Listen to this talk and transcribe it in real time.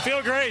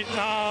Feel great.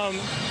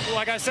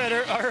 Like I said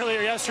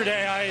earlier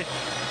yesterday, I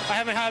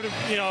haven't had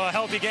a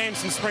healthy game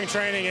since spring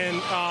training, and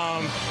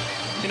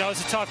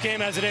it's a tough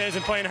game as it is,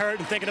 and playing hurt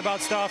and thinking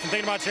about stuff and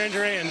thinking about your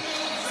injury, and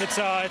it's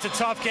a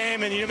tough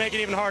game, and you make it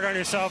even harder on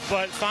yourself.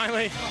 But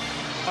finally,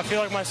 I feel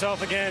like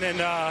myself again, and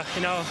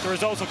the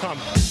results will come.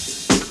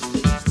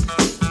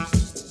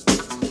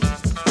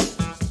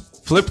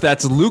 Flip,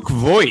 that's Luke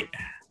Voit.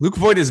 Luke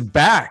Voit is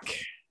back.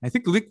 I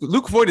think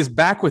Luke Voit is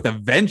back with a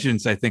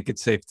vengeance, I think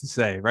it's safe to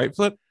say. Right,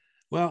 Flip?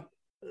 Well,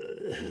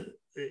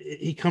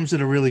 he comes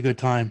at a really good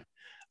time.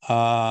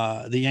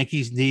 The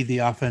Yankees need the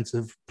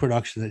offensive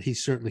production that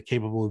he's certainly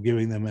capable of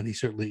giving them, and he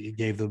certainly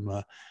gave them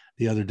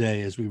the other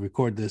day as we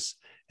record this.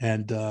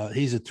 And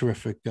he's a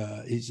terrific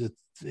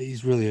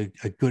he's really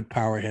a good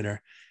power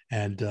hitter.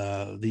 And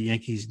the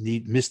Yankees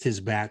missed his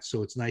bat,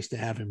 so it's nice to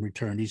have him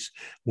return. He's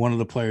one of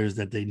the players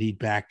that they need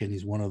back, and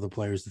he's one of the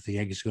players that the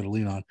Yankees are going to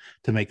lean on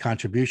to make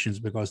contributions,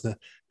 because the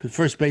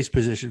first base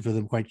position for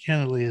them, quite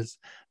candidly, has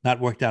not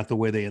worked out the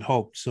way they had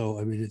hoped. So,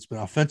 I mean, it's been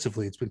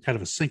kind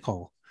of a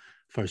sinkhole,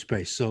 first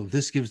base. So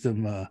this gives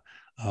them a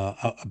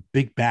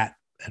big bat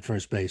at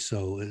first base.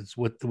 So it's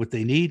what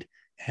they need,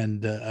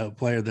 and a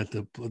player that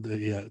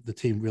the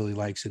team really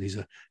likes, and he's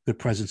a good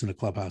presence in the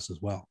clubhouse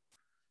as well.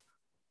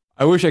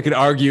 I wish I could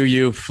argue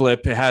you,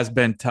 Flip. It has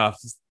been tough.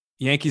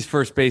 Yankees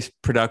first base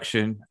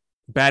production,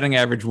 batting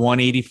average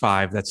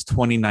 185. That's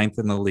 29th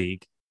in the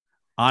league.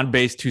 On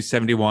base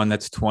 271.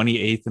 That's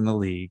 28th in the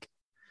league.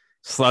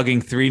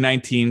 Slugging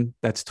 319.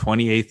 That's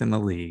 28th in the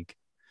league.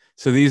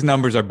 So these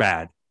numbers are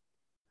bad.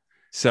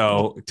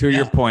 So to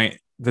your point,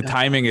 the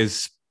timing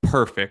is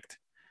perfect.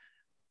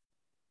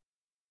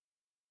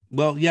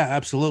 Well, yeah,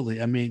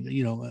 absolutely. I mean,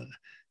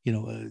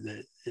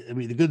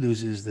 the good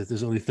news is that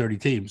there's only 30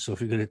 teams. So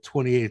if you're going to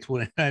 28,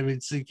 20, I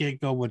mean, so you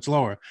can't go much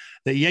lower.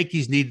 The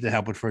Yankees needed the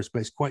help at first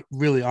base. Quite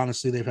really,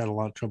 honestly, they've had a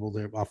lot of trouble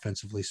there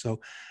offensively. So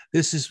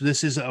this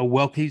is a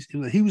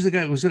he was the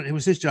guy. It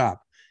was his job,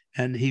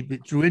 and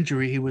through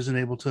injury he wasn't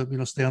able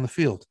to stay on the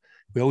field.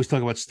 We always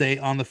talk about stay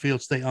on the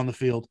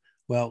field.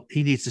 Well,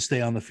 he needs to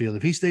stay on the field.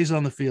 If he stays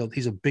on the field,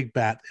 he's a big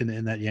bat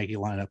in that Yankee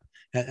lineup,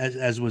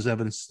 as was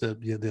evidenced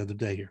the other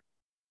day here.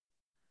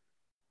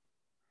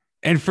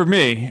 And for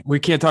me, we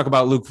can't talk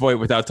about Luke Voit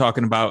without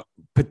talking about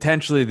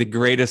potentially the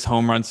greatest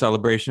home run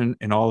celebration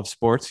in all of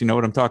sports. You know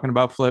what I'm talking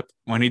about, Flip?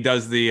 When he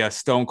does the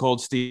Stone Cold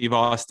Steve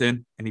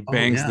Austin and he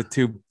bangs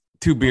the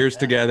two beers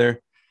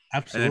together.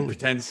 Absolutely.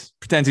 And then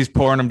pretends he's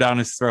pouring them down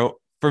his throat.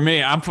 For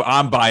me,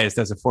 I'm biased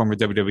as a former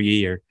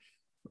WWEer,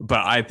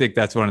 but I think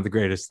that's one of the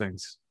greatest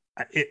things.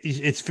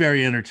 It's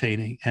very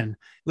entertaining. And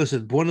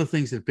listen, one of the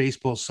things that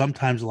baseball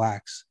sometimes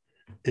lacks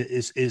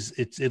is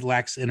it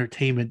lacks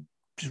entertainment,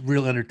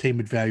 real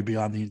entertainment value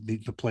beyond the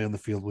play on the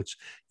field, which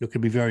can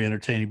be very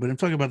entertaining. But I'm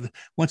talking about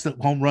once the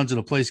home runs in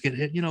a place get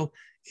hit,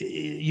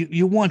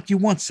 you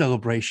want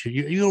celebration.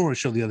 You don't want to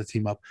show the other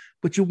team up,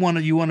 but you want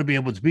to be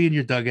able to be in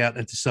your dugout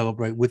and to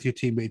celebrate with your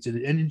teammates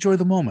and enjoy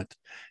the moment.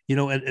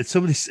 And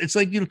some of these, it's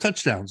like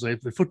touchdowns,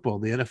 right? For football,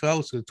 the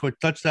NFL, so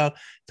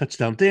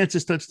touchdown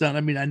dances, touchdown.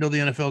 I mean, I know the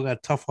NFL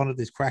got tough on it.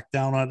 They've cracked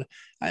down on it.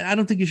 I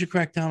don't think you should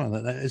crack down on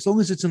that. As long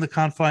as it's in the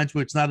confines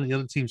where it's not in the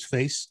other team's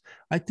face,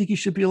 I think you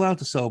should be allowed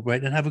to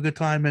celebrate and have a good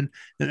time and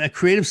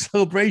creative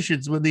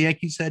celebrations. When the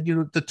Yankees had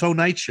the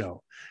Tonight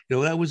Show,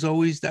 that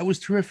was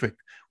terrific.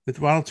 With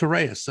Ronald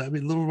Torreyes. I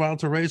mean, little Ronald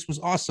Torreyes was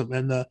awesome.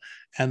 And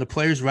the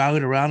players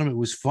rallied around him. It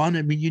was fun.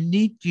 I mean, you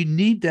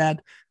need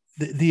that,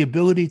 the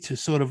ability to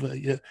sort of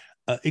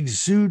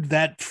exude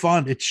that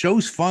fun. It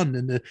shows fun.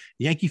 And the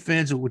Yankee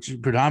fans, which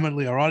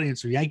predominantly our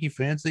audience are Yankee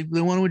fans, they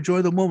want to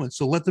enjoy the moment.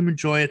 So let them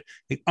enjoy it.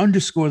 They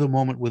underscore the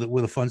moment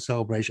with a fun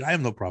celebration. I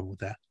have no problem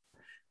with that.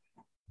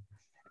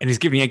 And he's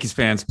giving Yankees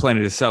fans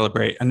plenty to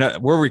celebrate. And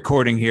we're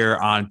recording here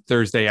on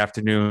Thursday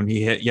afternoon.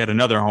 He hit yet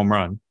another home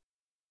run.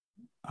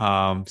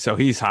 So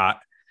he's hot.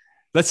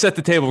 Let's set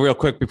the table real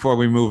quick before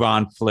we move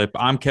on, Flip.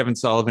 I'm Kevin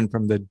Sullivan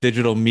from the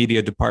digital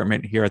media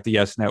department here at the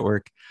Yes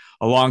Network,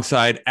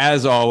 alongside,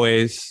 as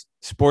always,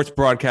 sports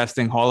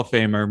broadcasting Hall of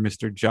Famer,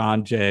 Mr.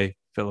 John J.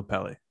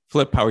 Filippelli.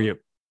 Flip, how are you?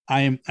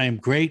 I am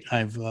great.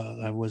 I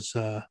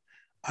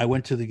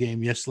went to the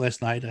game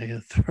last night. I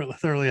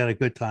thoroughly had a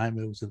good time.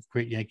 It was a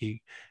great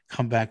Yankee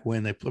comeback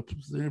win. They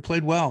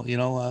played well.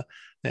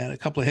 They had a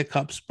couple of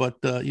hiccups,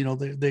 but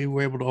they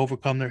were able to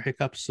overcome their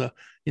hiccups.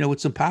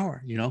 With some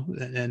power.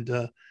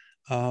 And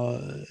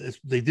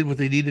they did what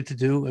they needed to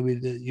do. I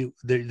mean,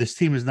 this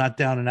team is not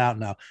down and out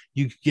now.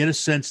 You get a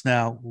sense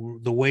now,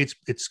 the way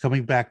it's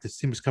coming back. This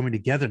team is coming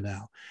together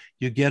now.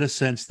 You get a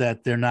sense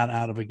that they're not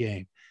out of a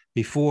game.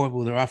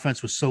 Before, their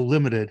offense was so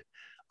limited.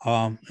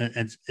 And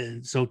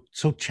so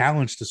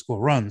challenged to score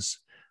runs.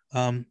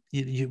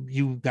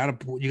 You got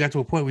to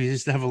a point where you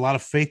just have a lot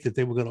of faith that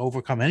they were going to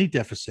overcome any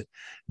deficit.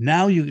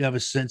 Now you have a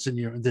sense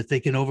that they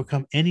can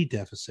overcome any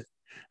deficit.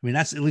 I mean,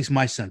 that's at least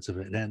my sense of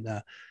it. And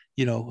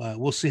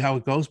we'll see how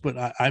it goes.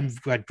 But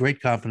I've got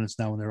great confidence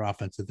now in their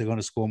offense that they're going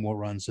to score more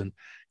runs. And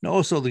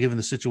also given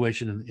the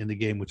situation in the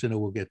game, which I know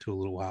we'll get to a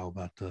little while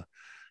about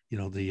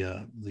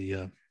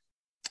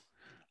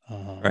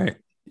right.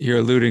 You're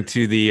alluding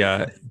to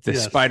the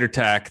Yes. spider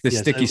tack, the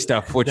Yes, sticky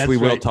stuff, which that's we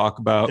will right. talk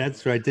about.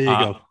 That's right. There you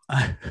go.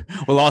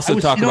 We'll also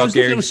talk about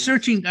Gary. I was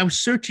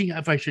searching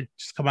if I should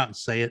just come out and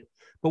say it,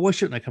 but why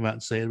shouldn't I come out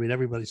and say it? I mean,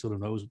 everybody sort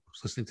of knows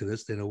listening to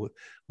this. They know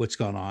what's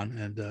gone on,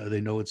 and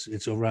they know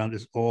it's around.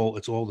 It's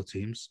all the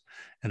teams,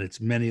 and it's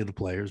many of the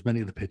players, many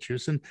of the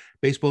pitchers, and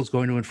baseball's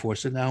going to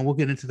enforce it now. And we'll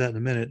get into that in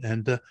a minute.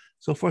 And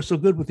so far, so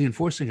good with the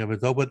enforcing of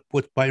it, though. But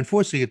by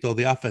enforcing it, though,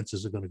 the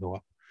offenses are going to go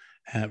up.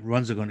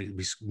 Runs are going to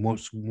be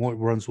more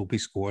runs will be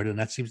scored, and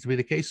that seems to be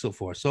the case so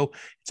far. So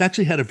it's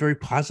actually had a very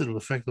positive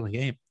effect on the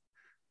game.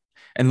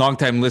 And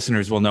longtime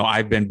listeners will know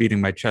I've been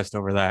beating my chest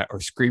over that or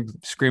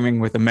screaming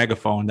with a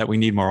megaphone that we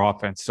need more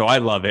offense. So I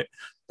love it.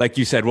 Like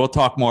you said, we'll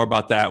talk more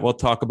about that. We'll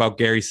talk about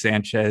Gary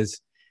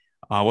Sanchez.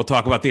 We'll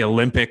talk about the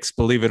Olympics,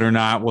 believe it or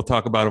not. We'll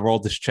talk about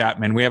Aroldis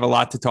Chapman. We have a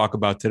lot to talk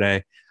about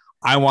today.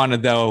 I want to,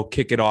 though,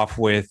 kick it off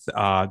with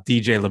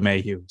DJ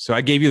LeMahieu. So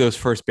I gave you those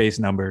first base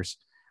numbers.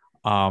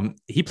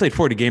 He played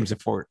 40 games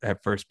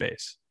at first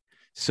base.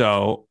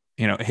 So,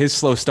 his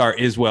slow start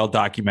is well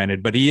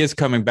documented, but he is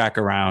coming back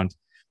around.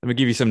 Let me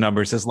give you some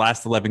numbers. His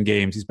last 11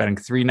 games, he's batting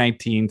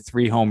 .319,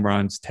 3 home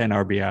runs, 10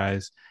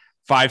 RBIs,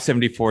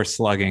 .574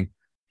 slugging.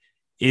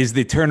 Is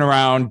the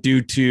turnaround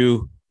due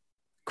to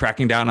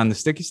cracking down on the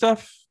sticky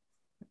stuff?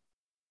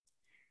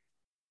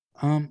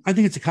 I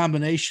think it's a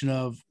combination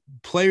of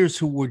players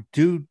who were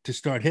due to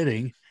start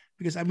hitting,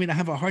 because I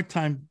have a hard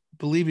time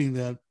believing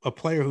that a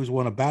player who's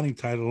won a batting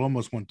title,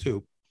 almost won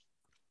 2.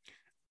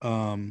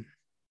 I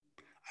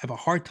have a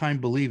hard time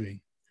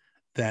believing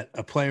that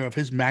a player of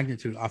his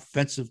magnitude,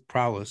 offensive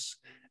prowess,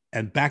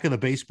 and back of the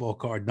baseball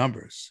card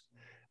numbers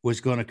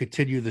was going to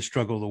continue the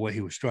struggle the way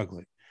he was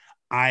struggling.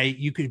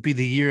 You could be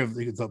the year of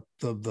it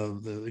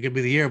could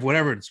be the year of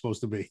whatever it's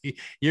supposed to be.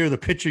 Year of the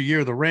pitcher,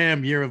 year of the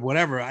Ram, year of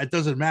whatever. It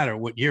doesn't matter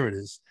what year it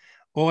is.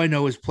 All I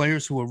know is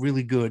players who are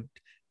really good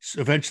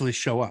eventually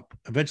show up.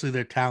 Eventually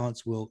their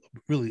talents will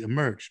really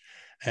emerge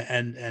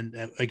and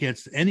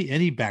against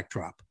any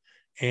backdrop.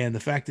 And the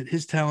fact that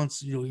his talents,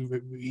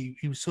 he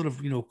was sort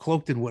of,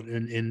 cloaked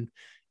in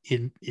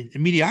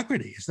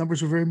mediocrity. His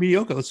numbers were very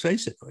mediocre, let's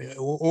face it,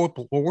 or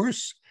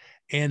worse.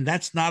 And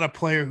that's not a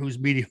player who's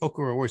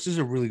mediocre or worse. This is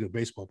a really good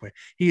baseball player.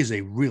 He is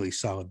a really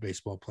solid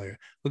baseball player.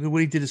 Look at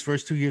what he did his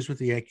first 2 years with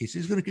the Yankees.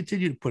 He's going to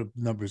continue to put up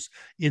numbers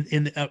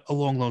in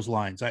along those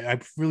lines. I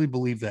really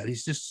believe that.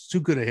 He's just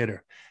too good a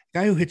hitter. A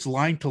guy who hits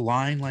line to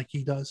line like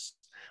he does,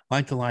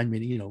 line to line,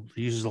 meaning,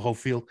 he uses the whole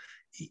field.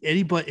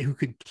 Anybody who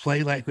could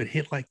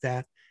hit like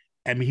that.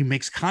 He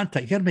makes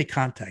contact. You got to make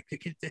contact.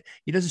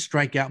 He doesn't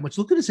strike out much.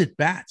 Look at his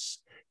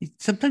at-bats.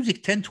 Sometimes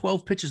 10,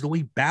 12 pitches, the way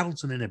he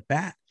battles in an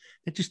at-bat,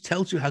 it just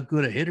tells you how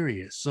good a hitter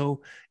he is.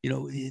 So,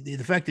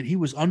 the fact that he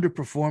was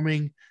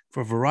underperforming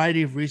for a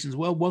variety of reasons,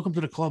 well, welcome to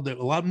the club.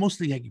 Most of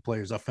the Yankee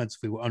players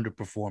offensively were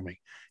underperforming.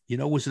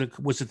 Was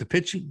it the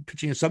pitching?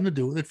 Pitching has something to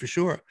do with it for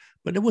sure,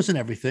 but it wasn't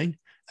everything.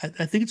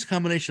 I think it's a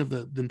combination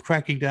of them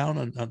cracking down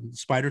on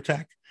spider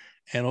tack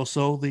and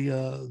also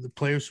the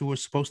players who were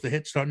supposed to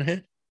hit starting to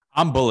hit.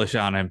 I'm bullish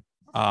on him.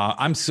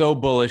 I'm so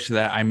bullish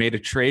that I made a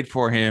trade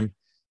for him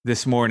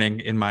this morning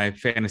in my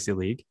fantasy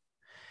league.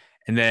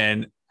 And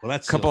then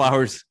that's a couple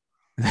hours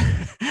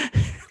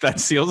that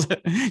seals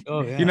it.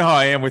 Oh, yeah. You know how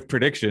I am with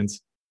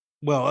predictions.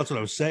 Well, that's what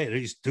I was saying.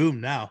 He's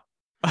doomed now.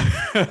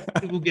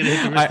 We'll get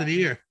hit the rest of the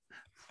year.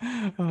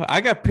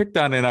 I got picked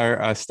on in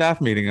our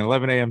staff meeting,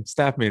 11 a.m.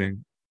 staff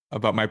meeting,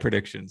 about my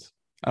predictions.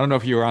 I don't know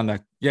if you were on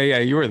that. Yeah,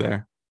 you were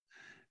there.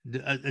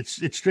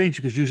 It's strange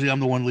because usually I'm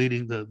the one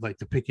leading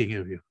the picking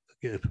of you.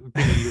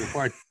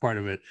 Part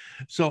of it.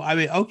 So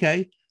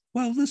okay.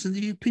 Well, listen,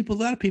 a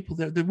lot of people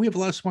there. We have a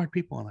lot of smart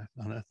people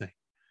on that thing.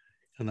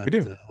 On that, we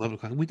do. 11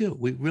 o'clock. We do.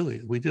 We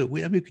do.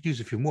 We could use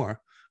a few more,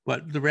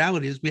 but the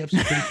reality is we have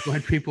some pretty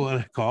smart people on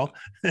that call.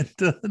 And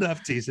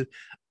enough teasing.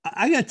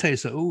 I got to tell you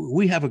something.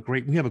 We have a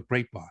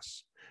great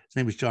boss. His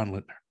name is John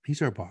Littner.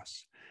 He's our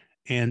boss,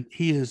 and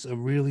he is a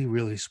really,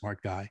 really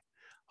smart guy.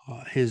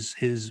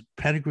 His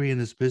pedigree in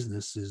this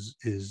business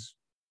is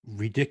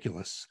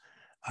ridiculous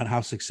on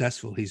how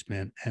successful he's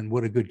been and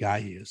what a good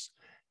guy he is.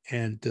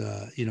 And,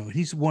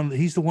 he's the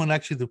one,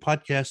 actually, the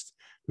podcast,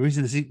 the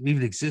reason this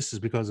even exists is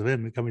because of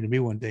him coming to me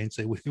one day and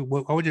say, why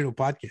would you do a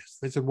podcast?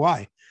 I said,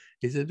 why?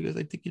 He said, because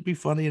I think it'd be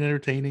funny and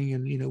entertaining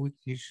and,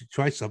 you should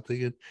try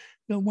something. And,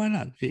 why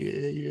not?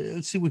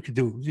 Let's see what we could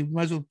do. You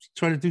might as well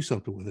try to do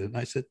something with it. And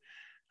I said,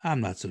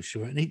 I'm not so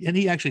sure. And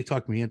he actually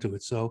talked me into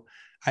it. So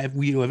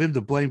we have him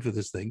to blame for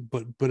this thing.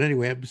 But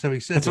anyway, having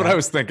said that's what I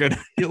was thinking.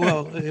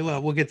 well,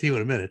 we'll get to you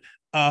in a minute.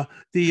 But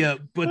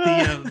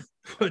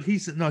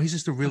he's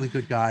just a really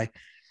good guy.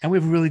 And we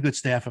have a really good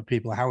staff of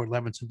people. Howard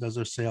Levinson does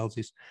our sales.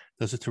 He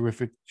does a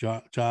terrific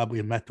job. We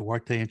have Matt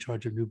Duarte in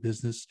charge of new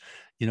business.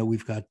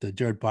 We've got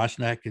Jared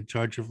Boschnack in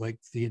charge of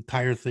the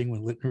entire thing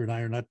when Littner and I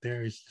are not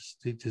there.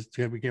 He just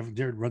be careful.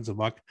 Jared runs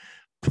amok.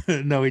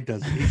 No, he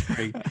doesn't. He's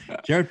great.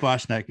 Jared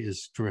Boschnack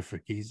is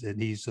terrific. He's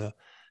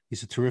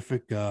He's a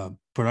terrific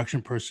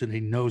production person. He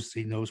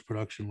knows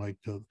production like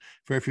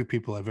very few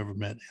people I've ever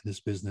met in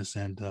this business,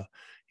 and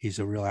he's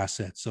a real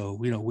asset. So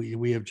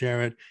we have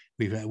Jared.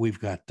 We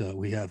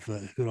have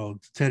good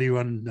old Teddy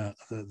running the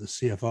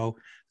CFO.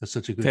 That's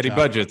such a good Teddy job.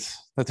 Budgets.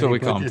 That's Teddy what we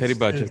call him. Teddy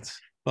Budgets.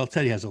 Well,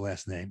 Teddy has a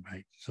last name,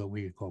 right? So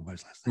we can call him by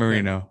his last name.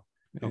 Marino.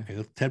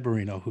 Okay, Ted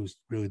Marino, who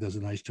really does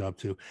a nice job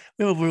too.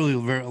 We have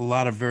a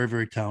lot of very,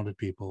 very talented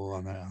people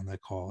on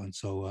that call, and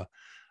so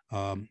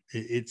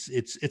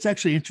it's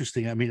actually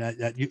interesting. I mean,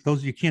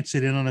 you can't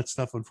sit in on that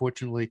stuff,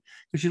 unfortunately,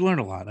 because you learn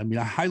a lot. I mean,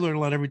 I learn a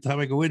lot every time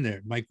I go in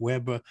there. Mike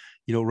Webb,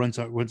 runs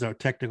our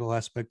technical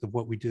aspect of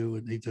what we do,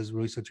 and he does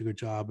really such a good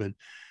job. And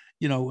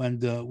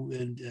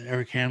and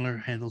Eric Handler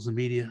handles the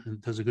media and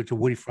does a good job.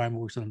 Woody Fryman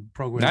works on the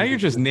program. Now you're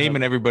just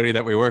naming everybody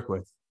that we work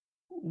with.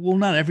 Well,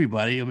 not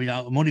everybody. I mean,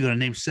 I'm only going to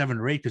name 7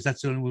 or 8 because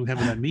that's the only one we have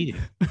in that meeting.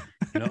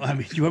 I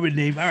mean, you want me to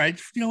name? All right.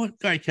 You know what?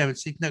 All right, Kevin.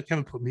 See, now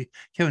Kevin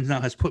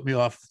now has put me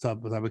off the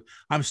top of the.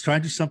 I'm just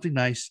trying to do something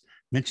nice.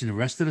 Mention the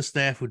rest of the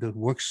staff who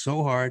work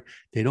so hard.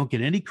 They don't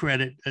get any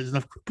credit as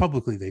enough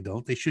publicly. They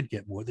don't. They should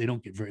get more. They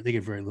don't get they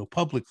get very little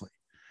publicly.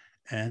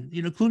 And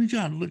including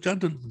John. Look, John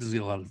does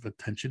get a lot of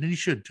attention, and he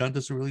should. John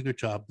does a really good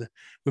job.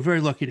 We're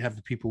very lucky to have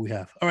the people we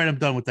have. All right, I'm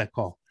done with that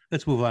call.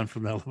 Let's move on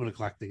from that 11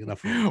 o'clock thing.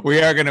 Enough.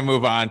 We are going to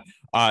move on.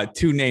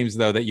 2 names,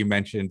 though, that you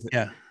mentioned.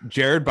 Yeah.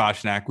 Jared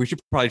Boschnack. We should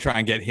probably try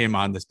and get him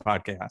on this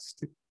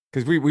podcast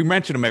because we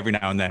mention him every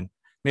now and then.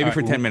 Maybe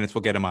for 10 minutes,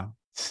 we'll get him on.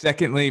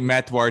 Secondly,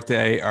 Matt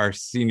Duarte, our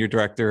Senior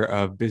Director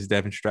of Biz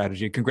Dev and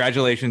Strategy.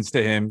 Congratulations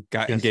to him.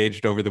 Got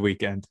engaged over the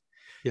weekend.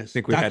 Yes. I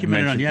think we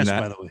documented had on Yes,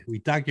 that. by the way. We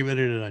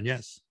documented it on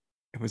Yes.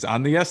 It was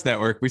on the Yes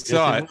Network. We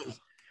saw it.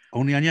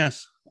 Only on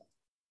Yes.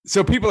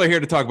 So people are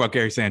here to talk about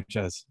Gary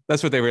Sanchez.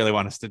 That's what they really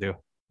want us to do.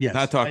 Yes.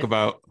 Not talk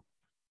about,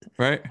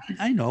 right?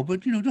 I know,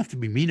 but you don't have to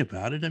be mean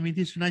about it. I mean,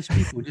 these are nice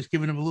people. We're just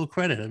giving them a little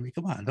credit. I mean,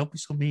 come on, don't be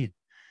so mean.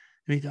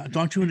 I mean,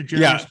 don't you in a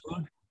generous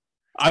mood?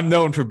 I'm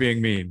known for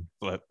being mean,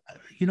 but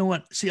you know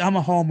what? See, I'm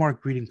a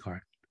Hallmark greeting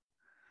card.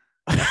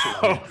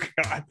 Oh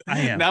God, I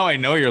am. Now I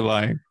know you're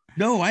lying.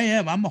 No, I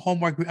am. I'm a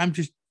Hallmark. I'm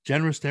just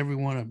generous to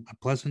everyone. I'm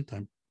pleasant.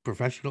 I'm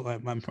professional.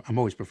 I'm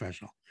always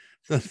professional.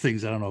 Some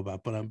things I don't know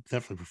about, but I'm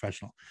definitely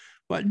professional.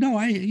 But no,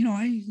 I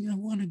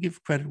want to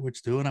give credit where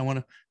it's due, and I want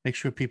to make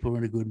sure people are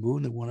in a good mood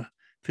and they want to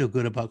feel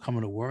good about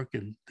coming to work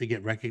and they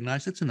get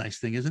recognized. It's a nice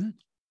thing, isn't it?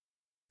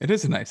 It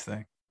is a nice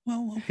thing.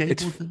 Well, okay.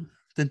 Then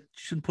you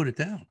shouldn't put it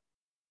down.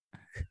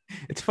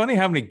 It's funny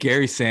how many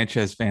Gary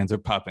Sanchez fans are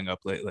popping up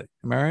lately.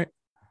 Am I right?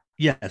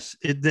 Yes,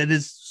 that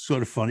is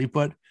sort of funny.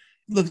 But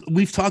look,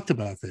 we've talked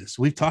about this.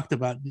 We've talked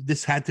about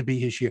this had to be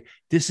his year.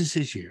 This is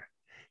his year.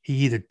 He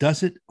either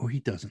does it or he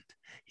doesn't.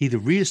 He either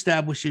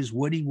reestablishes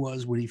what he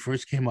was when he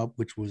first came up,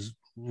 which was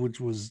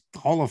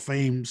Hall of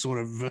Fame sort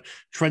of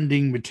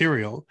trending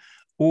material,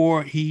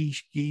 or he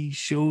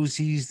shows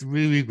he's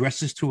really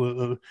regresses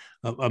to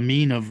a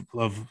mean of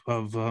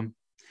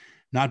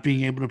not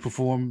being able to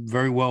perform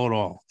very well at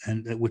all,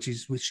 and which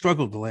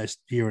struggled the last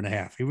year and a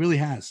half. He really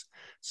has.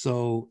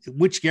 So,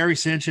 which Gary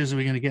Sanchez are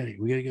we going to get?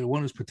 We're going to get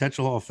one who's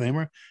potential Hall of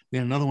Famer. We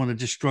got another one that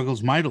just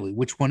struggles mightily.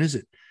 Which one is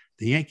it?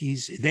 The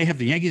Yankees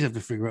have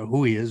to figure out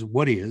who he is,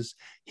 what he is.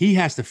 He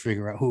has to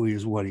figure out who he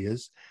is, what he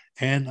is.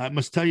 And I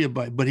must tell you,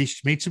 but he's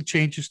made some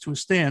changes to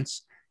his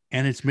stance,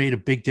 and it's made a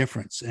big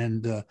difference.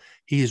 And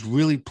he is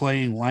really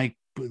playing like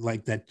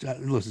that.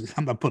 Listen,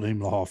 I'm not putting him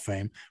in the Hall of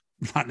Fame.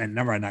 Not in a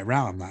number night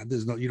round. I'm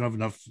not. You don't have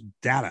enough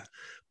data.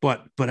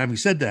 But having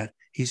said that,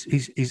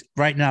 he's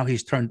right now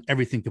he's turned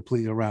everything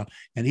completely around,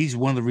 and he's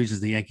one of the reasons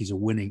the Yankees are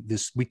winning.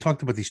 We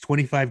talked about these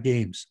 25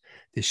 games,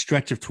 this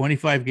stretch of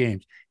 25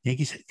 games. The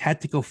Yankees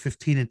had to go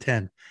 15-10,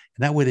 and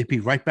that way they'd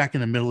be right back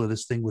in the middle of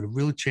this thing with a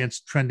real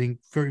chance trending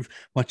very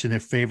much in their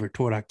favor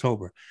toward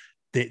October.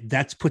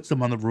 That puts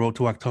them on the road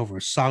to October,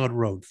 a solid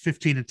road,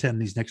 15-10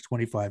 these next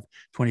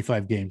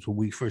 25 games when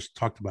we first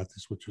talked about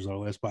this, which was our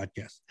last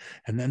podcast.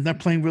 And then they're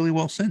playing really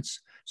well since.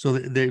 So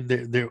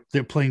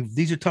they're playing.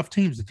 These are tough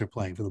teams that they're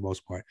playing for the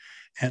most part.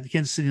 And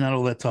Kansas City not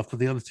all that tough, but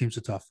the other teams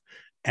are tough.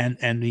 And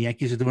the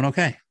Yankees are doing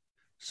okay.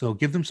 So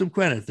give them some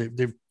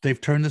credit.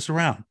 They've turned this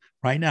around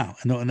right now.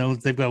 I know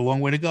they've got a long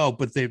way to go,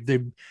 but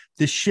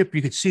this ship,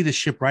 you could see the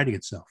ship righting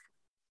itself.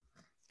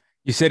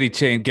 You said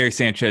Gary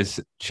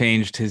Sanchez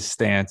changed his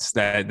stance,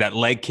 that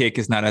leg kick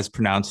is not as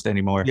pronounced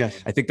anymore.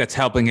 Yes. I think that's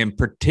helping him,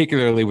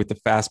 particularly with the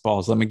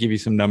fastballs. Let me give you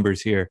some numbers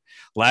here.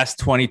 Last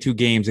 22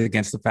 games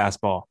against the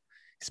fastball,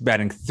 he's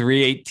batting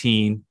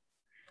 .318,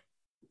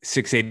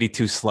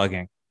 .682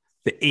 slugging.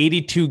 The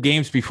 82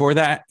 games before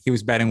that, he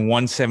was batting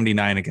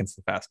 .179 against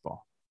the fastball.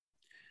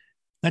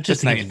 Not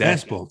just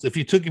against fastballs. If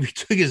you took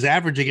his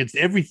average against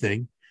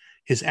everything,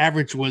 his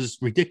average was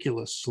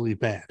ridiculously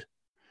bad.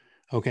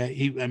 Okay,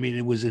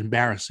 it was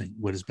embarrassing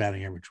what his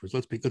batting average was.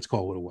 Let's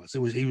call it what it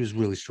was. He was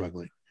really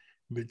struggling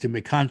to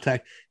make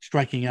contact,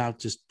 striking out,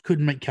 just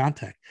couldn't make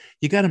contact.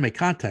 You got to make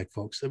contact,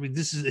 folks. I mean,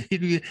 this is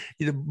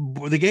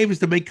the game is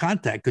to make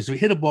contact, because if you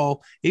hit a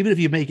ball, even if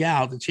you make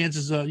out, the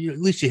chances are at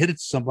least you hit it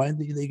to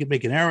somebody. They can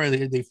make an error.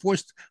 They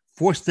forced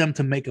Force them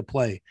to make a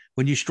play.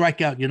 When you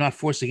strike out, you're not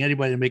forcing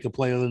anybody to make a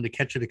play other than the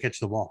catcher to catch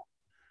the ball.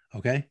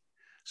 Okay.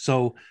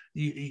 So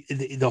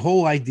the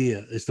whole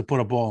idea is to put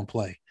a ball in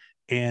play.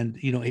 And,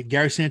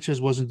 Gary Sanchez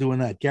wasn't doing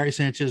that. Gary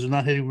Sanchez was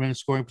not hitting run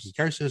scoring position.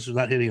 Gary Sanchez was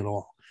not hitting at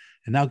all.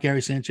 And now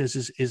Gary Sanchez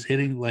is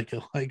hitting like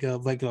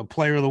a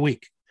player of the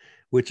week,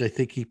 which I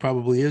think he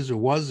probably is or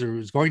was or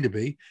is going to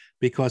be,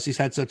 because he's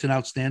had such an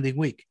outstanding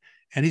week.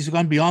 And he's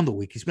gone beyond the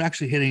week. He's been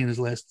actually hitting in his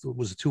last,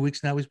 was it 2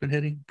 weeks now? He's been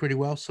hitting pretty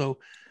well. So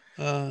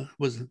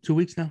was it 2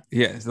 weeks now?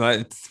 Yeah,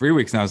 it's 3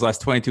 weeks now. His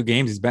last 22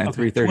 games, he's batting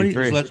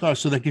 333.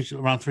 So that gives you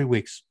around 3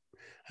 weeks.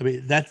 I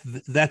mean, that's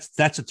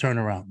a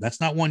turnaround. That's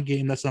not one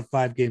game. That's not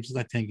 5 games. It's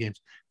not 10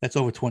 games. That's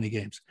over 20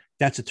 games.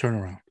 That's a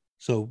turnaround.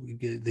 So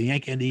the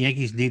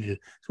Yankees needed it.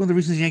 It's one of the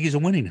reasons the Yankees are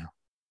winning now.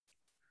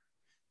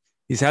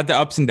 He's had the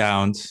ups and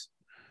downs.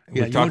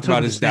 Yeah, we talked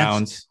about his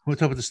downs. Want to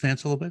talk about the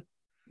stance a little bit?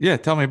 Yeah,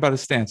 tell me about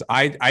his stance.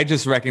 I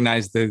just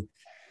recognize the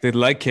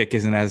leg kick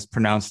isn't as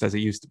pronounced as it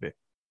used to be.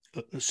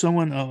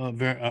 Someone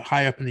very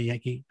high up in the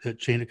Yankee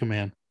chain of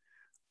command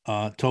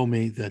told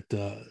me that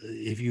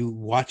if you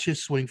watch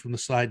his swing from the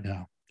side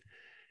now,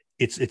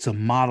 it's a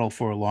model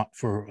for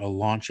a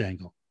launch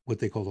angle, what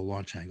they call the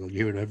launch angle.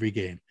 You hear it every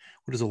game.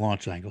 What is a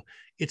launch angle?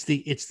 It's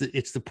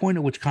the point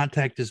at which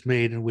contact is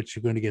made in which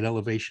you're going to get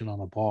elevation on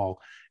a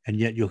ball, and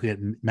yet you'll get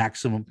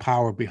maximum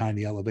power behind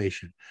the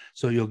elevation.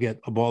 So you'll get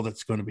a ball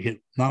that's going to be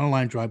hit not a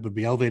line drive, but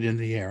be elevated in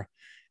the air,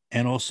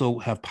 and also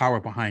have power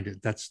behind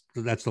it. That's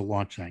the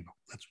launch angle.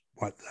 That's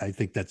what I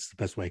think. That's the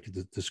best way I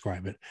could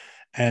describe it.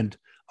 And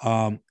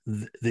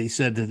they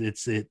said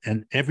that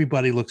and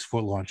everybody looks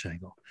for launch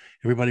angle.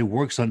 Everybody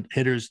works on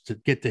hitters to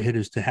get the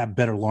hitters to have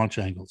better launch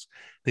angles.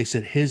 They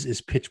said his is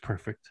pitch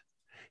perfect.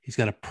 He's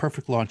got a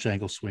perfect launch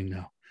angle swing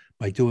now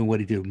by doing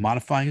what he did,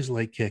 modifying his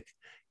leg kick.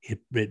 It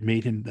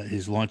made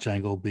his launch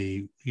angle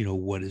be,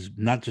 what is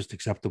not just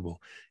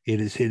acceptable.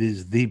 It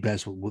is the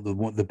best,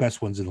 the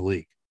best ones in the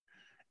league.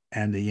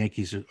 And the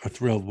Yankees are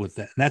thrilled with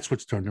that. And that's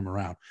what's turned him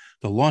around.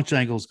 The launch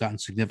angle has gotten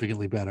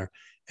significantly better.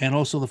 And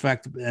also the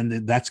fact,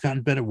 and that's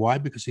gotten better. Why?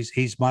 Because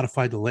he's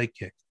modified the leg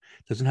kick.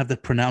 Doesn't have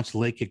that pronounced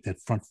leg kick, that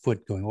front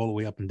foot going all the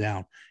way up and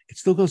down. It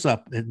still goes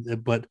up.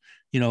 But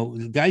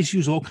guys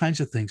use all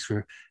kinds of things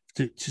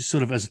to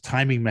sort of as a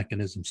timing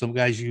mechanism. Some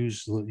guys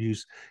use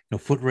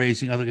foot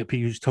raising, other people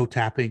use toe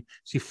tapping.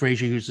 See,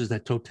 Frazier uses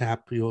that toe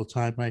tap all the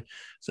time, right?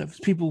 So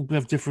people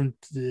have different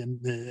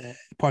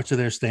parts of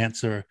their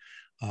stance, or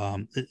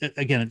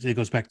again, it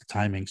goes back to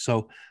timing.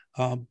 So,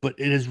 but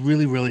it has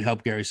really, really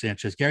helped Gary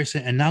Sanchez.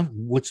 And now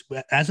what's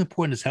as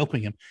important as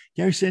helping him,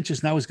 Gary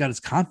Sanchez now has got his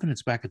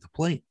confidence back at the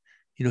plate.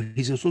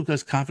 He's also got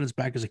his confidence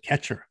back as a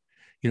catcher.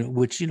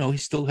 Which, he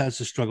still has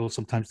to struggle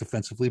sometimes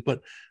defensively,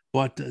 but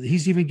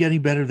he's even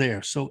getting better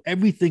there. So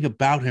everything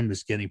about him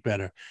is getting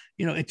better.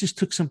 It just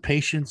took some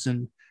patience,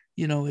 and,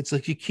 it's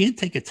like, you can't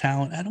take a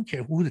talent. I don't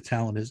care who the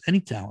talent is,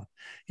 any talent.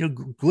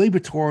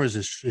 Gleyber Torres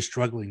is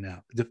struggling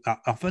now.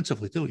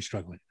 Offensively too, he's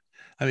struggling.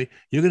 I mean,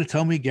 you're going to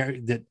tell me, Gary,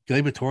 that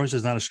Gleyber Torres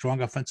is not a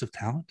strong offensive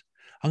talent?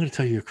 I'm going to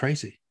tell you you're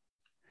crazy.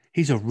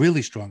 He's a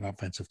really strong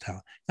offensive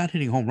talent. Not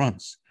hitting home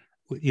runs.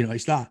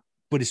 He's not.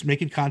 But he's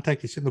making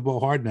contact. He's hitting the ball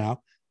hard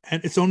now.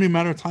 And it's only a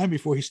matter of time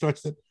before he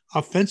starts to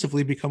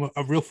offensively become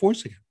a real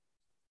force again.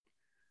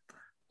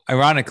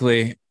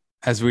 Ironically,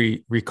 as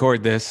we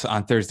record this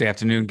on Thursday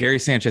afternoon, Gary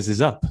Sanchez is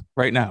up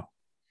right now.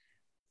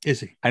 Is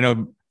he? I know it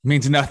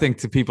means nothing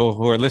to people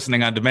who are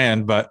listening on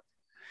demand, but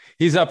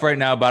he's up right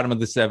now, bottom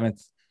of the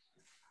 7th,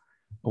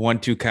 a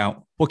 1-2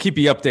 count. We'll keep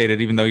you updated,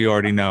 even though you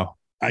already know.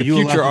 The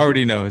future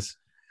already knows.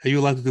 Are you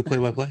allowed to do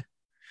play-by-play?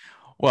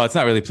 Well, it's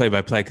not really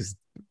play-by-play because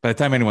by the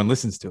time anyone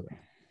listens to it.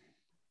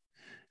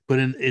 But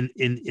in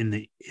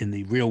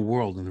the real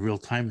world, in the real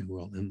timing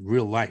world, in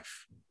real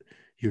life,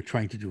 you're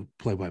trying to do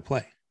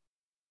play-by-play.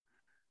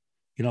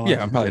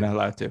 Yeah, I'm probably not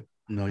allowed to.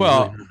 No,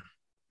 well, really,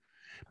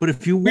 but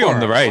if you we own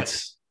the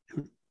rights.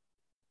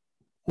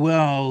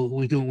 Well,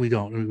 we don't. We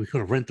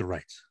could have rent the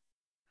rights.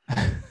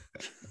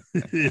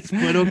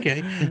 But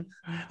okay,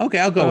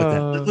 I'll go with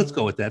that. Let's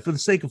go with that for the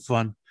sake of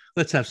fun.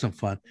 Let's have some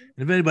fun.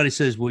 And if anybody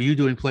says, "Well, you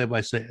doing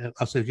play-by-play?"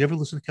 I'll say, "Have you ever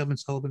listened to Kevin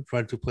Sullivan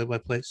try to do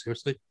play-by-play?"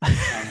 Seriously,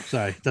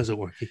 sorry, it doesn't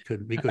work. He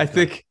couldn't. I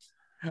think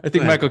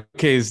Michael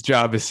Kay's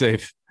job is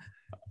safe.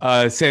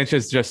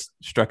 Sanchez just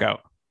struck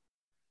out.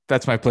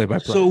 That's my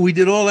play-by-play. So we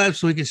did all that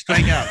so he could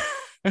strike out.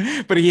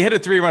 But he hit a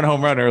 3-run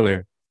home run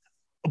earlier.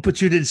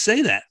 But you didn't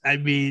say that. I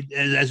mean,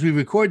 as we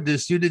record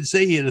this, you didn't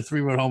say he had a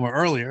 3-run homer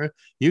earlier.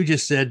 You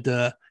just said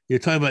you're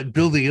talking about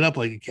building it up,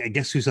 like I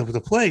guess who's up at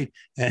the plate,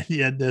 and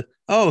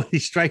he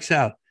strikes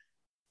out.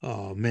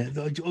 Oh man,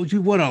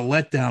 you what a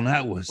letdown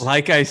that was.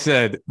 Like I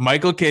said,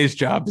 Michael Kay's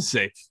job is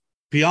safe,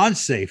 beyond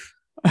safe.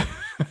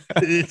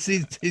 He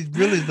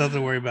really has nothing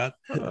to worry about.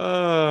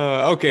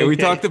 Okay, we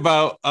talked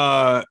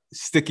about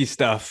sticky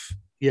stuff.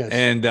 Yes,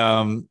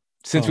 and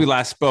since we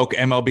last spoke,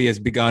 MLB has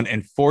begun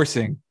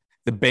enforcing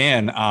the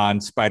ban on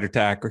spider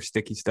tack or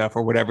sticky stuff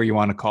or whatever you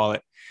want to call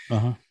it.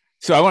 Uh-huh.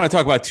 So I want to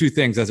talk about 2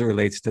 things as it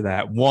relates to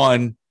that.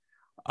 One,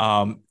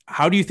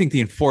 how do you think the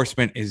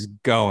enforcement is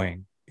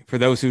going? For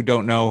those who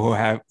don't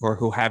know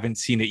who haven't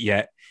seen it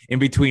yet, in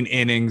between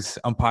innings,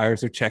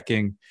 umpires are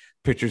checking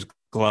pitchers'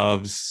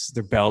 gloves,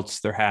 their belts,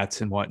 their hats,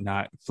 and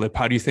whatnot. Flip,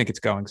 how do you think it's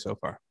going so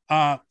far?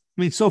 I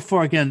mean, so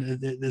far, again,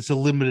 it's a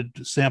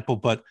limited sample,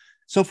 but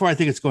so far, I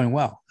think it's going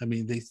well. I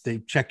mean, they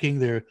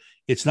checking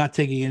it's not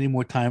taking any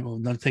more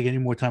time, not taking any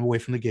more time away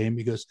from the game,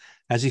 because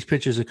as these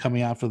pitchers are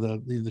coming out for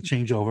the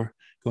changeover,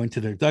 going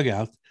to their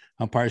dugout,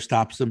 umpire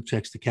stops them,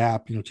 checks the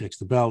cap, checks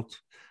the belt,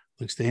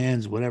 looks the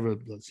hands, whatever.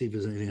 Let's see if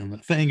there's anything on the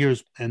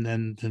fingers. And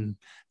then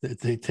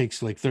it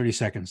takes like 30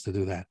 seconds to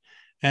do that.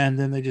 And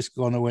then they just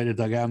go on their way to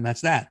dugout, and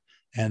that's that.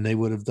 And they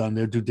would have done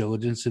their due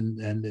diligence.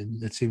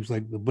 And it seems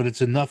like, but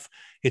it's enough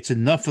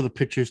for the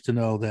pitchers to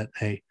know that,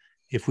 hey,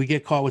 if we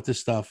get caught with this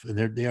stuff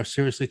and they are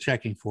seriously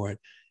checking for it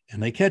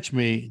and they catch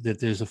me,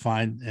 that there's a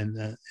fine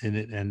in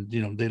it. And,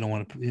 they don't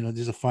want to,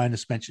 there's a fine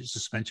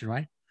suspension,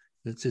 right?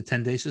 It's a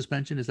 10-day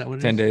suspension. Is that what it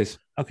is? 10 days.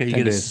 Okay. You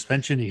get a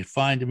suspension, you get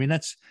fined. I mean,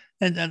 and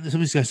some of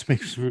these guys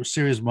make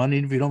serious money.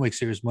 And if you don't make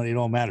serious money, it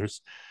all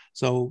matters.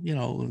 So,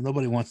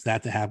 nobody wants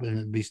that to happen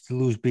and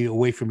be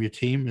away from your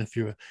team. If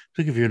you're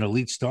an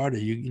elite starter,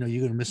 you're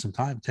going to miss some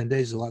time. 10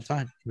 days is a lot of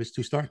time. You miss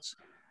 2 starts.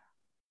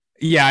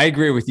 Yeah, I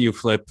agree with you,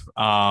 Flip.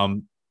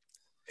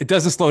 It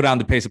doesn't slow down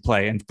the pace of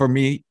play. And for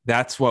me,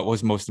 that's what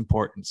was most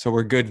important. So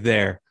we're good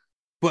there.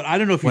 But I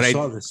don't know if you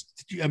saw this.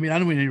 I mean, I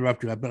don't mean to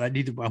interrupt you, but I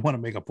want to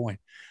make a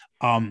point.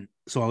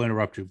 So I'll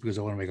interrupt you because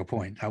I want to make a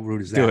point. How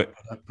rude is that? Do it.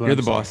 But you're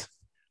the boss.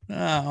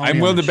 I'm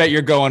willing to bet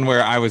you're going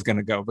where I was going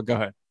to go, but go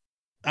ahead.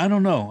 I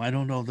don't know. I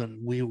don't know that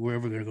we're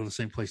ever going to go to the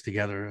same place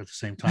together at the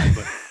same time,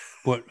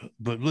 but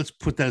let's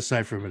put that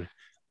aside for a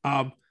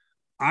minute.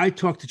 I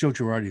talked to Joe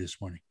Girardi this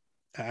morning.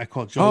 I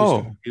called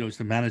Joe. He's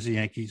the manager of the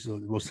Yankees.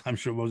 So I'm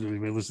sure most of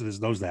anybody listening to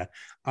this knows that.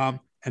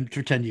 And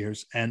for 10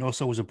 years, and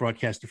also was a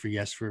broadcaster for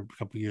Yes for a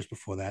couple of years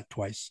before that,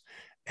 twice.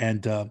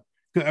 And a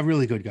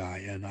really good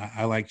guy. And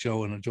I like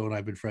Joe, and Joe and I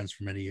have been friends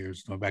for many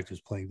years, going back to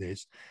his playing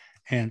days.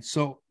 And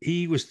so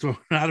he was thrown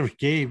out of a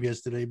game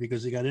yesterday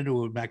because he got into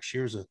it with Max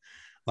Scherzer.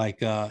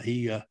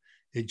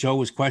 Joe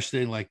was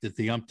questioning that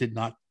the ump did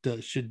not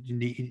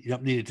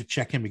needed to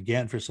check him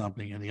again for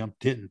something, and the ump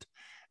didn't.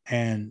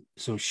 And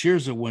so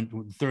Scherzer, when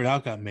the third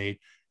out got made,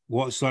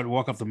 started to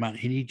walk off the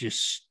mountain, and he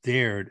just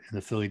stared in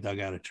the Philly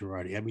dugout at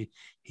Girardi. I mean,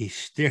 he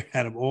stared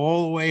at him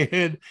all the way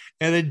in,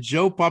 and then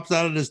Joe pops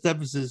out of the step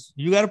and says,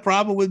 "You got a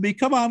problem with me?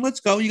 Come on, let's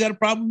go. You got a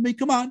problem with me?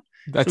 Come on."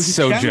 That's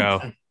so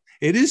Joe.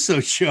 It is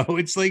so Joe.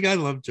 It's like, I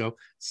love Joe.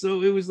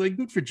 So it was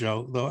good for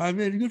Joe, though. I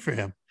mean, good for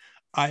him.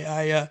 He's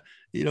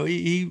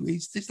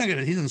not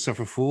gonna. He doesn't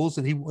suffer fools,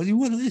 and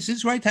it's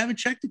his right to have it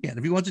checked again.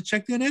 If he wants it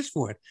checked again, ask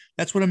for it.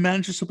 That's what a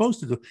manager's supposed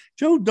to do.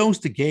 Joe knows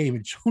the game,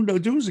 and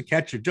Joe's a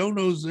catcher. Joe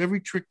knows every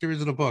trick there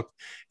is in a book.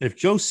 And if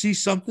Joe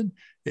sees something,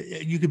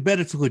 you can bet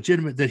it's a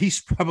legitimate, that he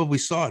probably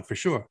saw it for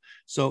sure.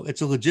 So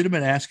it's a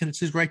legitimate ask, and it's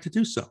his right to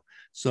do so.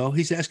 So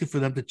he's asking for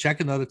them to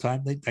check another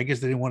time. I guess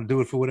they didn't want to do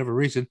it for whatever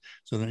reason.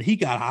 So then he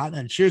got hot,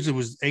 and Scherzer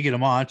was egging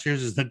him on.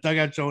 Scherzer's the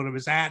dugout showing him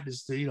his hat,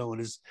 his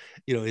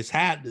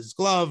hat, his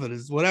glove, and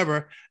his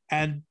whatever.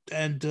 And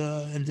then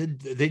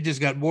they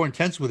just got more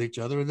intense with each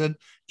other. And then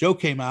Joe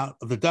came out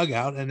of the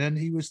dugout, and then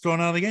he was thrown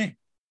out of the game.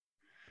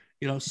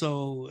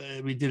 So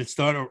I mean, did it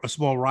start a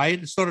small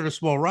riot? It started a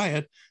small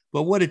riot,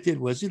 but what it did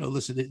was,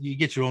 listen, you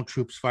get your own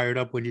troops fired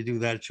up when you do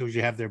that. It shows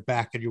you have their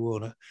back, and you're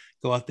willing to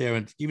go out there.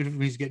 And even if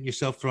he's getting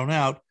yourself thrown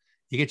out,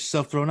 you get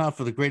yourself thrown out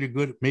for the greater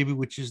good, maybe,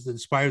 which is to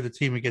inspire the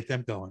team and get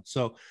them going.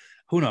 So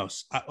who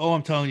knows? All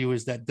I'm telling you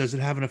is that, does it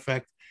have an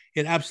effect?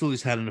 It absolutely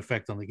has had an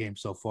effect on the game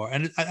so far.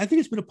 And I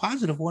think it's been a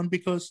positive one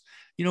because,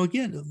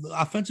 again, the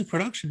offensive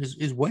production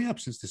is way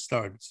up since this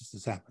started, since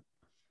this happened.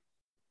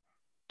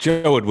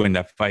 Joe would win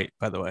that fight,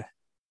 by the way.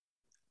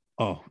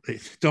 Oh,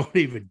 don't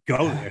even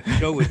go there.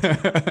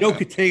 Joe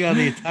could take on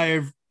the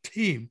entire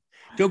team.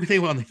 Joe could take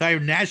on the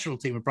entire national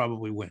team and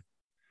probably win.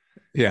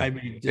 Yeah. I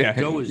mean,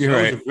 Joe is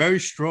a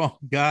very strong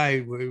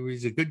guy.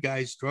 He's a good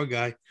guy, strong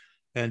guy.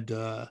 And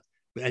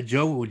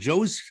Joe, when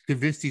Joe is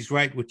convinced he's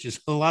right, which is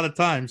a lot of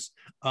times,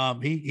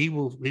 he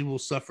will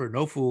suffer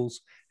no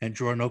fools and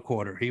draw no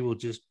quarter. He will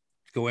just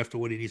go after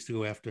what he needs to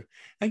go after.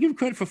 I give him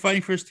credit for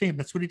fighting for his team.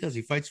 That's what he does.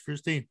 He fights for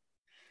his team.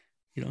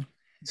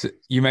 So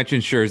you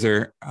mentioned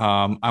Scherzer.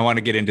 I want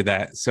to get into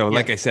that. So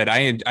like I said,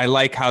 I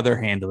like how they're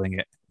handling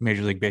it,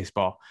 Major League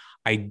Baseball.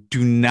 I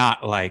do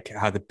not like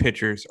how the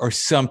pitchers or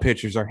some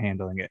pitchers are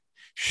handling it.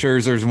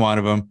 Scherzer's one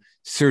of them.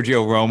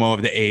 Sergio Romo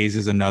of the A's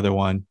is another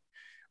one.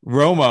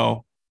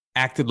 Romo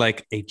acted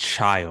like a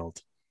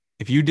child.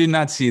 If you did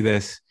not see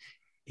this,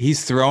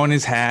 he's throwing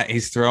his hat,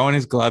 he's throwing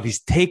his glove, he's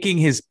taking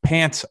his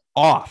pants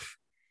off.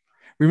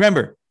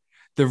 Remember,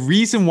 the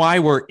reason why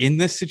we're in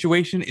this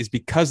situation is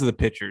because of the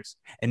pitchers.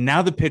 And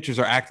now the pitchers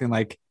are acting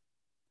like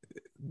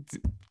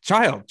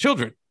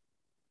children.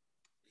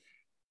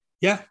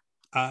 Yeah,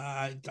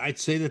 I'd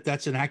say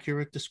that's an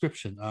accurate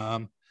description.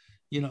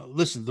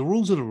 Listen, the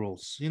rules are the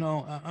rules.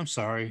 I'm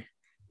sorry.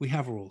 We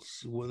have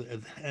rules,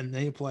 and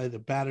they apply to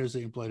batters,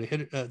 they apply to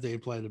hitter, they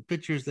apply to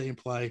pitchers, they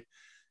apply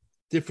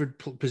different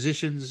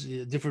positions,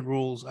 different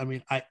rules. I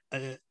mean, I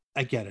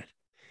get it.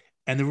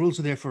 And the rules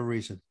are there for a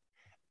reason.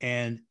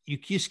 and you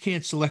just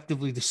can't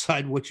selectively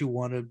decide what you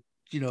want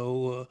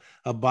to,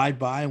 abide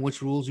by and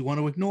which rules you want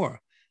to ignore.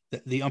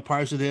 The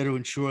umpires are there to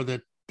ensure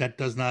that that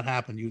does not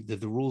happen.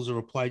 That the rules are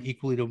applied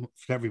equally to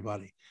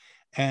everybody.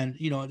 And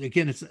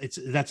again, it's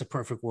that's a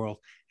perfect world,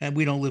 and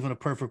we don't live in a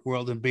perfect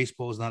world. And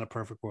baseball is not a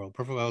perfect world.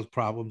 Perfect world has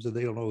problems, and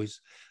they don't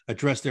always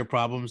address their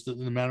problems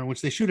in the manner in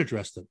which they should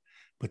address them.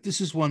 But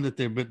this is one that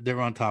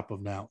they're on top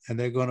of now, and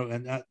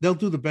they'll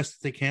do the best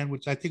that they can,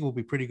 which I think will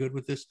be pretty good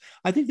with this.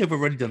 I think they've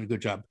already done a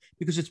good job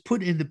because it's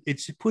put in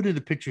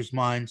the pitchers'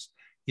 minds.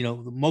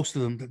 Most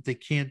of them that they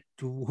can't,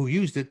 who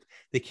used it,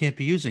 they can't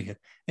be using it.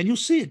 And you'll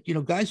see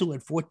it, guys who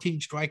had 14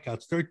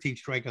 strikeouts, 13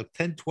 strikeouts,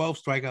 10,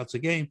 12 strikeouts a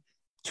game,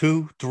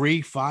 2,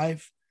 3,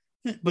 5,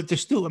 but they're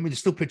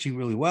still pitching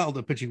really well.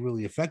 They're pitching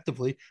really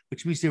effectively,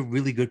 which means they're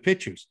really good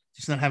pitchers.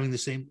 Just not having the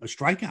same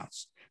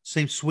strikeouts,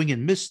 same swing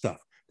and miss stuff.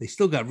 They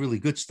still got really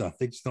good stuff.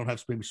 They just don't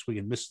have maybe swing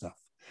and miss stuff.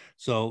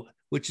 So,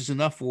 which is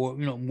enough for,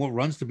 more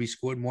runs to be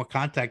scored, more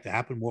contact to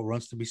happen, more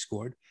runs to be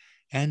scored.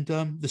 And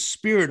the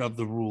spirit of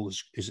the rule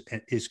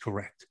is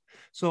correct.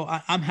 So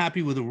I'm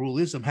happy with the rule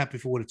is. I'm happy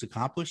for what it's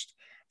accomplished.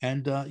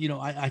 And,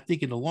 I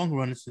think in the long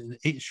run,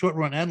 it's short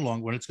run and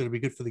long run, it's going to be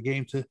good for the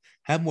game to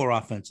have more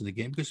offense in the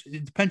game because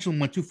the pendulum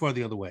went too far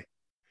the other way.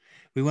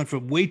 We went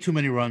from way too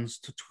many runs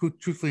to,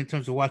 truthfully, in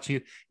terms of watching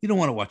it. You don't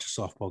want to watch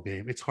a softball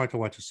game. It's hard to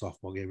watch a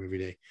softball game every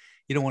day.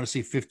 You don't want to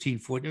see 15,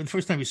 14. The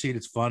first time you see it,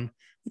 it's fun.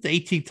 But the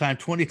 18th time,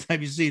 20th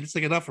time you see it, it's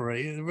like enough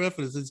already. The ref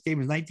is, this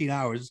game is 19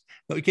 hours.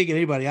 No, you can't get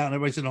anybody out and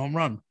everybody's in a home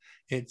run.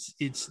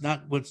 That's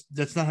not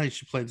how you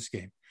should play this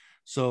game.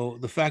 So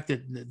the fact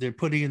that they're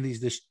putting in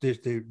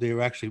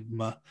they're actually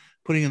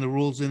putting in the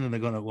rules in, and they're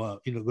going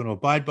to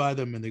abide by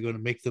them, and they're going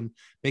to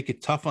make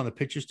it tough on the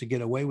pitchers to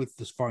get away with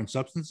this foreign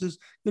substances.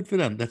 Good for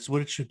them. That's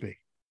what it should be.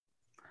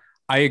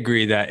 I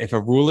agree that if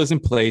a rule is in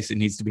place, it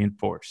needs to be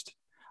enforced.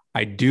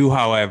 I do,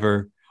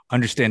 however,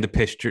 understand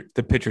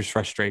the pitcher's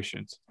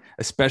frustrations,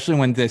 especially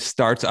when this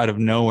starts out of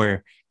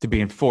nowhere to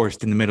be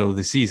enforced in the middle of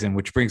the season,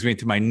 which brings me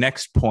to my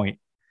next point.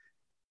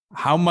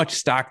 How much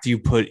stock do you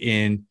put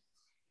in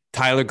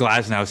Tyler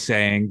Glasnow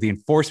saying the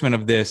enforcement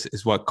of this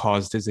is what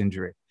caused his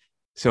injury?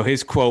 So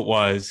his quote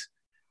was,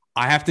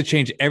 "I have to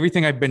change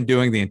everything I've been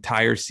doing the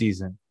entire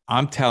season.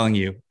 I'm telling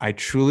you, I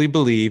truly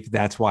believe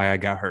that's why I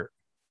got hurt."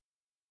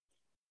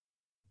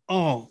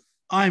 Oh,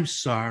 I'm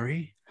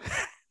sorry.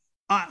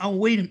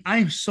 Wait,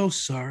 I'm so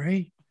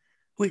sorry.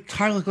 Wait,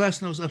 Tyler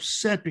Glasnow's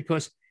upset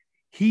because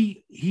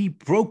he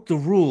broke the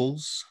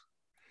rules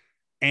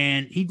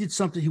and he did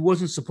something he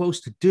wasn't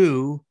supposed to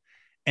do.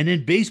 And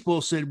then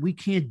baseball said, we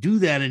can't do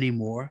that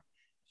anymore.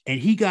 And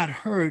he got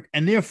hurt.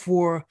 And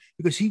therefore,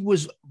 because he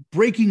was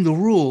breaking the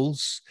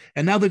rules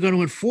and now they're going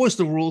to enforce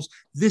the rules,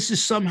 this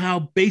is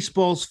somehow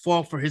baseball's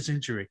fault for his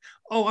injury.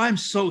 Oh, I'm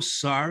so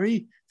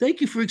sorry.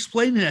 Thank you for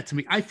explaining that to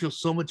me. I feel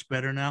so much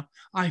better now.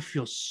 I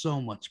feel so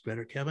much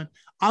better, Kevin.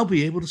 I'll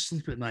be able to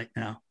sleep at night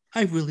now.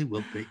 I really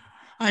will be.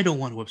 I don't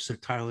want to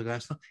upset Tyler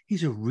Glasnow.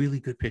 He's a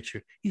really good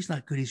pitcher. He's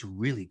not good. He's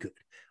really good.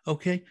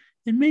 Okay.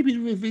 And maybe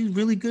he's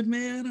really good,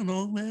 man. I don't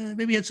know.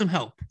 Maybe he had some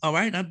help. All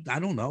right. I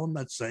don't know. I'm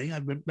not saying.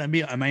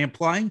 Am I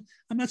implying?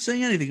 I'm not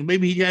saying anything.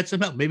 Maybe he had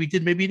some help. Maybe he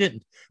did. Maybe he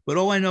didn't. But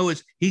all I know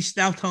is he's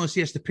now telling us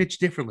he has to pitch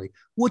differently.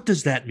 What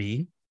does that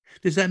mean?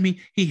 Does that mean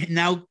he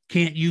now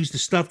can't use the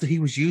stuff that he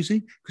was using?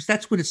 Because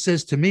that's what it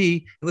says to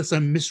me, unless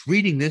I'm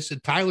misreading this.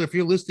 And Tyler, if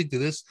you're listening to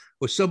this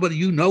or somebody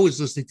is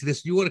listening to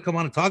this, you want to come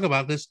on and talk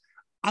about this,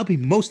 I'll be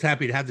most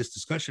happy to have this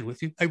discussion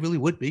with you. I really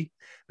would be,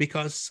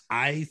 because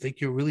I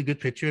think you're a really good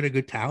pitcher and a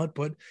good talent.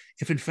 But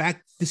if in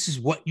fact this is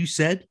what you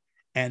said,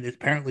 and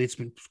apparently it's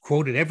been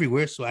quoted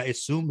everywhere, so I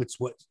assume it's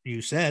what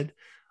you said,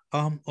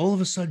 all of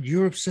a sudden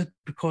you're upset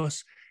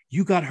because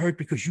you got hurt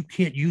because you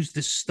can't use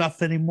this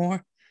stuff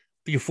anymore.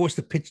 You're forced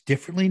to pitch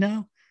differently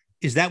now.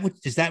 Is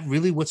that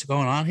really what's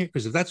going on here?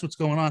 Because if that's what's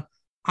going on,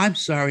 I'm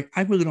sorry.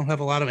 I really don't have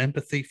a lot of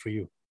empathy for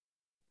you.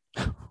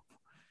 Tell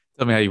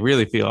me how you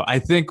really feel. I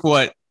think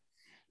what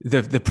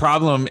the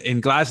problem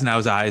in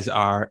Glasnow's eyes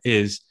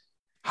is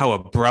how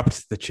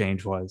abrupt the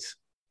change was.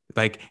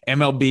 Like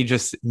MLB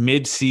just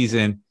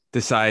mid-season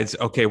decides,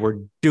 okay, we're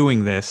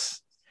doing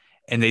this.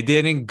 And they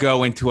didn't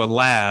go into a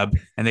lab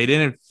and they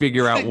didn't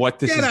figure out what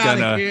this is going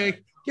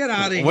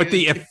to, what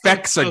the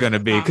effects are going to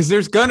be. Because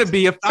there's going to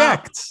be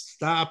effects.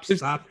 Stop.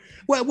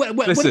 What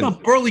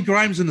about Burley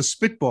Grimes and the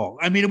spitball?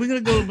 I mean, are we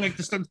going to go like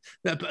this?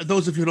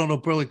 Those of you who don't know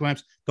Burley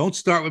Grimes, don't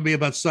start with me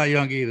about Cy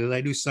Young either.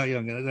 I knew Cy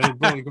Young, and I knew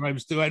Burley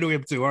Grimes too. I knew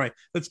him too. All right,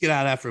 let's get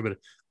out of that for a minute.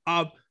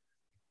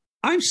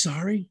 I'm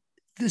sorry.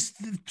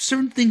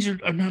 Certain things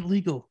are not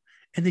legal,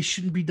 and they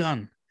shouldn't be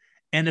done.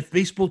 And if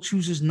baseball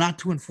chooses not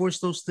to enforce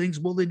those things,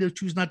 well, they do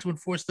choose not to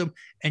enforce them,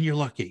 and you're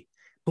lucky.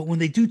 But when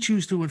they do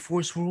choose to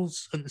enforce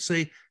rules and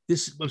say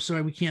this, I'm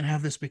sorry, we can't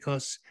have this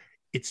because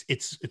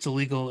it's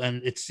illegal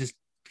and it's just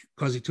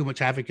causing too much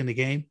havoc in the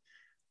game.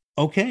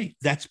 Okay,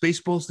 that's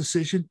baseball's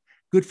decision.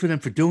 Good for them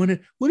for doing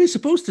it. What are you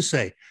supposed to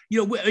say?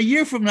 A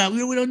year from now, we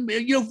don't,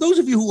 those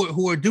of you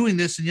who are doing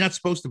this and you're not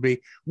supposed to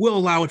be, we'll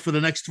allow it for the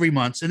next 3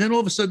 months. And then all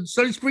of a sudden,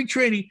 starting spring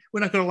training,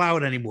 we're not going to allow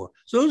it anymore.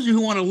 So those of you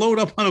who want to load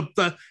up on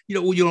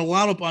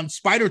load up on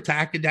spider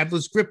tack and have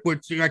this grip where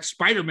it's like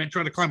Spider-Man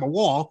trying to climb a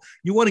wall.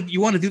 You want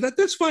to do that?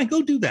 That's fine.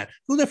 Go do that.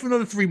 Go there for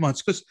another 3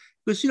 months because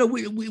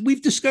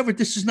we've discovered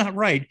this is not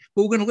right,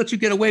 but we're going to let you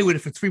get away with it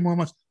for 3 more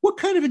months. What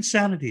kind of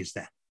insanity is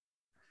that?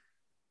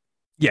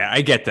 Yeah,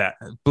 I get that.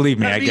 Believe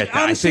me, I get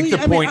that. Honestly, I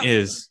think the point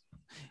is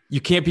you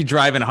can't be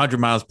driving 100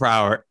 miles per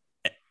hour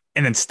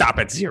and then stop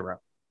at 0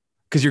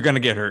 because you're going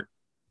to get hurt.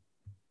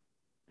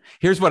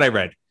 Here's what I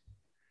read.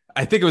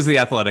 I think it was The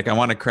Athletic. I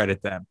want to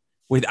credit them.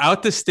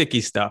 Without the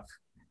sticky stuff,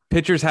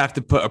 pitchers have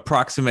to put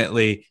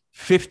approximately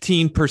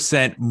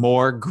 15%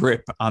 more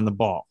grip on the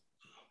ball.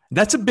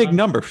 That's a big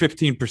number,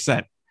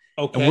 15%.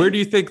 Okay. And where do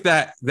you think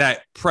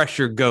that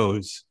pressure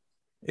goes?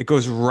 It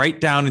goes right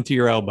down into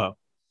your elbow.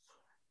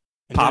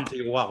 Pop into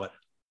your wallet.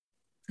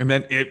 And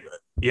then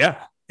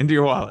into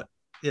your wallet.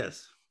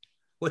 Yes.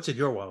 What's in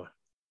your wallet?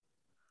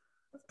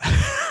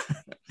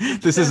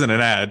 This isn't an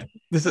ad.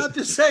 I'm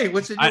just saying,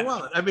 what's in your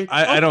wallet? I mean,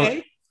 I don't get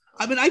it.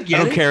 I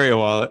don't carry a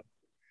wallet.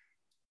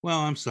 Well,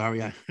 I'm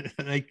sorry.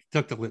 I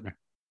took the Littner.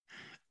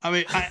 I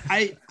mean,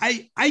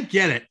 I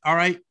get it. All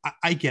right.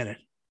 I get it.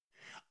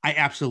 I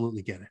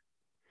absolutely get it.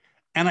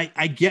 And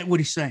I get what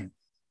he's saying,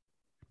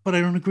 but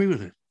I don't agree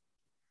with it.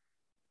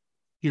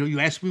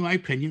 You asked me my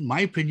opinion. My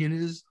opinion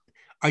is,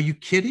 are you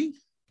kidding?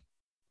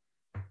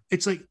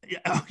 It's like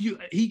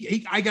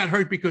I got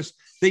hurt because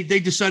they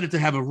decided to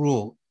have a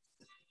rule.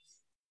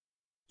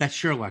 That's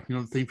Sherlock. You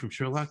know the theme from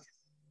Sherlock?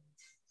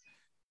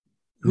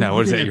 No,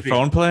 what is that? Your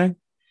phone playing?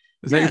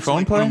 Is that your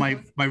phone playing? One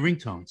of my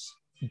ringtones.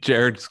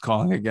 Jared's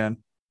calling again.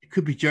 It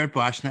could be Jared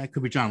Boschnack. It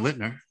could be John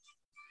Littner.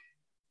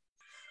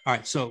 All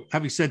right. So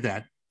having said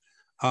that,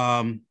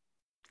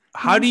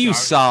 how do you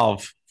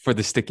solve for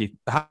the sticky?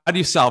 How do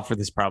you solve for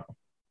this problem?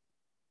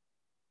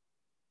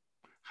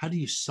 How do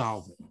you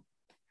solve it?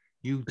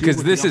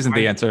 Because this isn't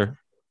the answer.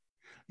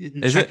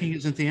 Checking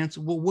isn't the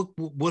answer. Well,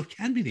 what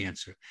can be the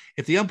answer?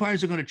 If the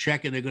umpires are going to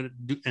check and they're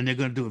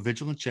going to do a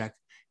vigilant check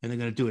and they're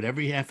going to do it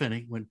every half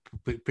inning when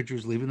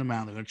pitchers leaving the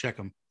mound, they're going to check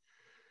them.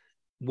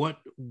 What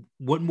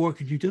more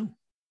can you do?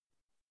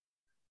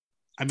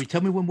 I mean,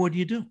 tell me what more do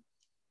you do?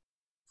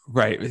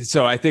 Right.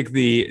 So I think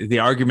the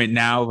argument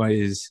now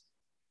is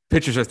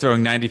pitchers are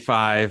throwing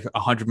 95,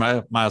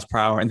 100 miles per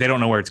hour, and they don't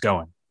know where it's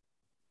going.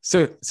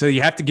 So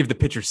you have to give the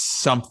pitcher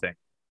something.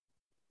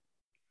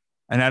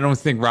 And I don't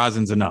think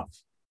rosin's enough.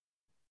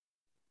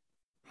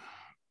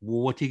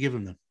 Well, what do you give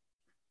them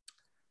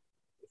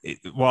then?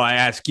 Well, I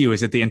ask you,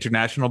 is it the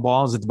international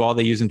ball? Is it the ball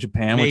they use in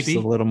Japan, Maybe. Which is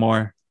a little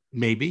more?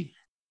 Maybe.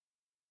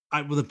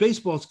 Well, the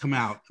baseballs come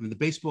out. I mean, the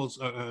baseballs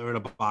are in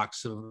a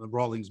box. So the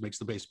Rawlings makes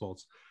the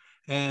baseballs.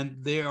 And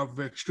they are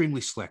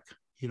extremely slick.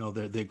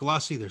 They're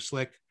glossy, they're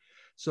slick.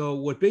 So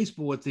what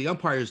the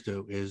umpires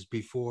do is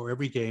before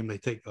every game, they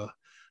take a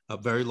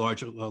very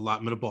large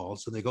allotment of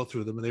balls and they go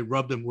through them and they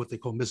rub them with what they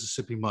call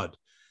Mississippi mud.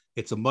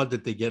 It's a mud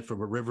that they get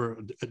from a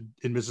river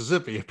in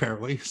Mississippi,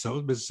 apparently.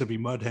 So Mississippi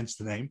mud, hence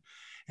the name.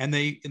 And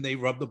they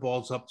rub the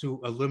balls up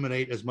to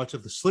eliminate as much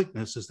of the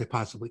slickness as they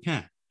possibly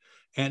can.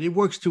 And it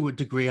works to a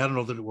degree. I don't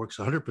know that it works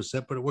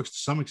 100%, but it works to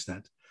some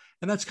extent.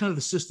 And that's kind of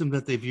the system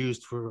that they've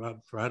used for I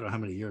don't know how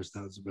many years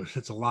now.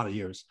 It's a lot of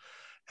years.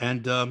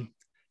 And,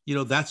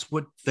 that's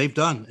what they've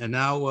done. And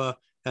now,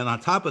 and on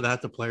top of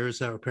that, the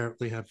players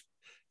apparently have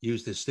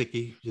used this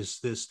sticky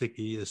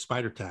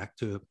spider tack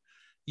to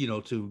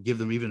give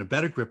them even a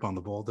better grip on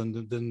the ball than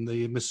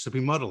the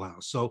Mississippi mud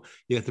allows. So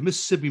you got the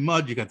Mississippi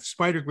mud, you got the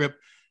spider grip,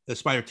 the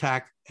spider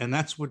tack, and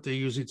that's what they're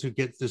using to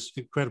get this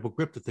incredible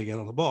grip that they get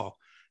on the ball.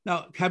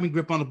 Now, having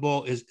grip on the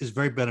ball is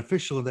very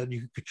beneficial in that you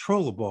can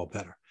control the ball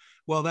better.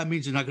 Well, that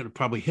means you're not going to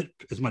probably hit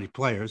as many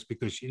players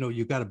because,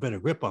 you've got a better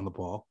grip on the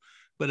ball.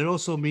 But it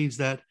also means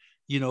that,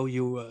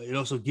 it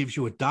also gives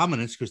you a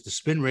dominance because the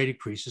spin rate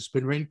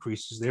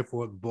increases.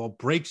 Therefore, the ball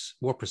breaks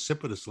more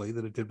precipitously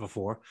than it did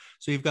before.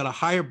 So you've got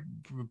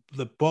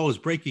the ball is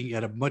breaking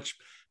at a much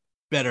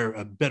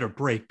better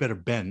break, better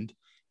bend,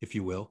 if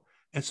you will.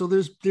 And so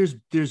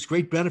there's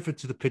great benefit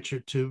to the pitcher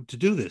to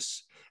do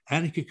this,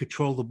 and he can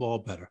control the ball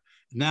better.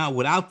 Now,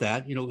 without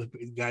that,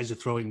 guys are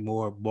throwing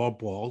more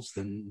balls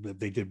than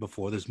they did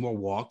before. There's more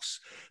walks.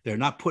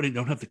 Don't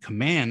have the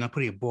command, not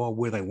putting a ball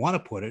where they want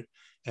to put it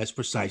as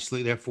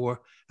precisely, therefore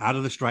out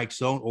of the strike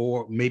zone,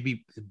 or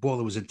maybe the ball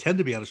that was intended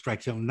to be out of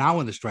strike zone now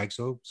in the strike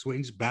zone.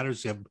 Swings,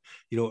 batters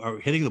are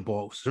hitting the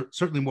ball.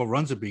 Certainly more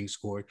runs are being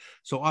scored.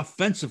 So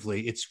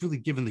offensively, it's really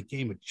given the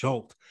game a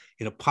jolt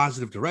in a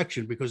positive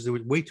direction because there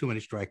were way too many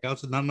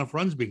strikeouts and not enough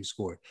runs being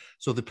scored.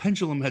 So the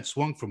pendulum had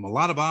swung from a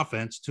lot of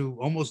offense to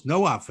almost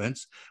no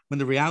offense, when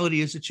the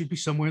reality is it should be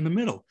somewhere in the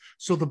middle.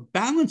 So the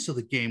balance of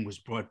the game was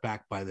brought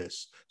back by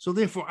this. So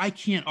therefore, I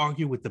can't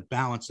argue with the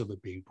balance of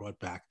it being brought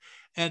back.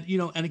 And,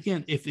 and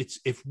again,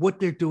 if what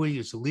they're doing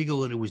is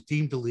illegal and it was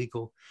deemed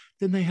illegal,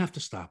 then they have to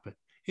stop it.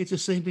 It's the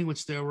same thing with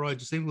steroids,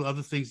 the same with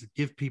other things that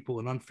give people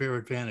an unfair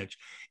advantage.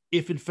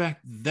 if in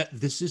fact that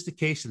this is the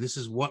case and this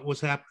is what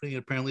was happening,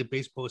 and apparently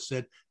baseball has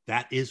said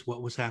that is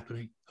what was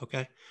happening,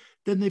 okay,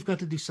 then they've got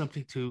to do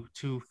something to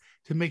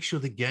make sure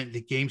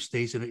the game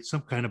stays in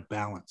some kind of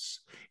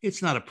balance.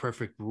 It's not a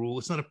perfect rule.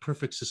 It's not a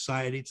perfect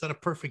society. It's not a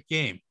perfect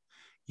game.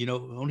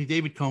 Only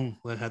David Cone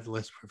had the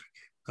less perfect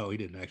game. Oh, he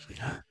didn't actually.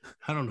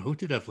 I don't know who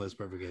did have the less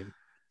perfect game.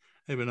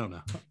 I don't even know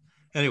now.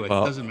 Anyway, it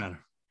doesn't matter.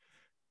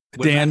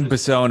 Dan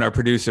Basone, our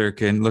producer,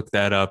 can look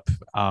that up.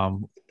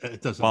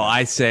 It doesn't. Well,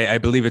 I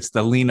believe it's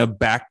the Lena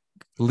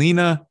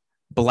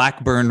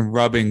Blackburn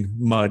Rubbing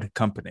Mud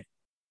Company.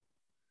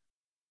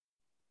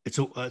 It's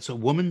a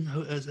woman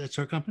who it's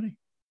her company.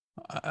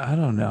 I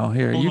don't know.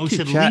 Here, you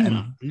keep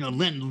chatting. Lena. No,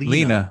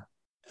 Lena.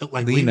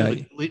 Like Lena.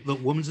 The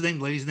woman's name,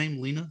 lady's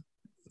name, Lena.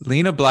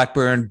 Lena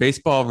Blackburn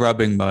Baseball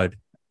Rubbing Mud.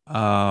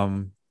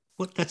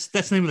 What? That's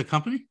the name of the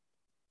company.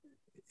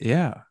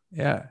 Yeah.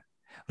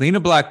 Lena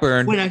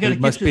Blackburn. Wait, I got a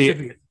gift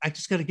certificate. I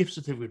just got a gift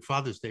certificate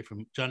Father's Day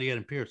from Johnny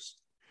Adam Pierce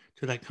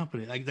to that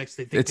company.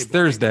 It's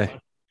Thursday.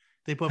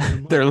 They bought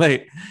me. They're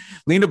late.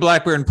 Lena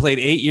Blackburn played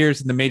 8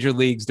 years in the major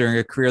leagues during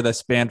a career that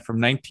spanned from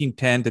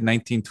 1910 to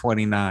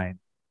 1929.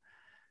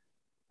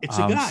 It's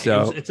a guy.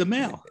 So it's a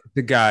male.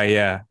 The guy,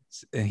 yeah.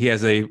 He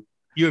has a.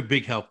 You're a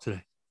big help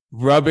today.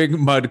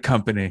 Rubbing Mud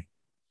Company.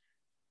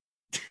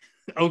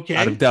 Okay.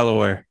 Out of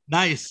Delaware.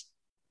 Nice.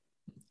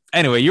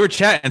 Anyway, you were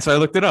chatting, so I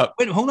looked it up.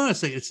 Wait, hold on a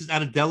second. It's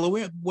out of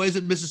Delaware. Why is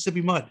it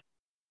Mississippi Mud?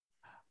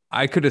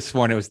 I could have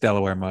sworn it was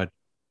Delaware Mud.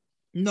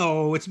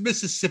 No, it's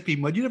Mississippi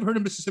Mud. You never heard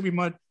of Mississippi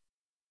Mud?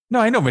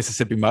 No, I know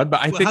Mississippi Mud, but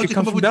I think it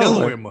comes from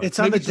Delaware. Mud? It's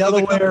on the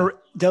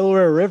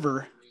Delaware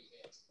River.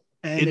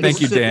 And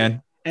thank you,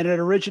 Dan. And it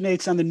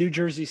originates on the New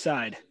Jersey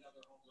side.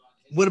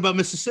 What about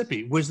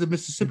Mississippi? Where's the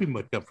Mississippi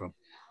Mud come from?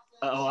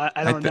 Oh,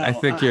 I don't know. I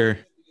think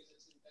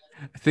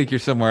you're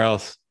somewhere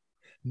else.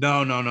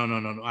 No.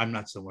 I'm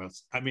not somewhere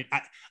else. I mean,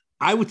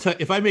 I would tell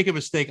if I make a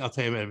mistake, I'll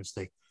tell you I made a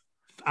mistake.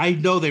 I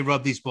know they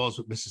rub these balls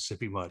with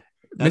Mississippi Mud.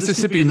 Now,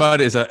 Mississippi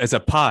Mud is a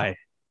pie.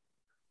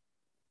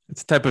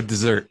 It's a type of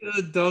dessert.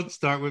 Don't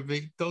start with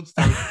me. Don't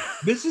start.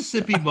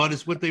 Mississippi Mud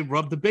is what they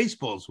rub the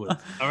baseballs with.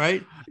 All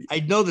right.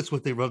 I know that's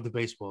what they rub the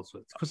baseballs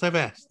with because I've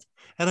asked.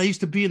 And I used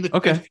to be in the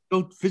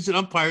go visit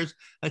umpires.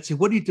 I'd say,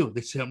 "What are you doing?"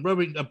 They say, "I'm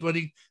rubbing."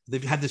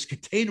 They've had this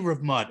container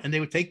of mud, and they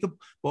would take the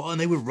ball and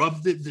they would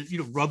rub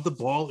rub the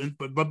ball and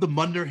rub the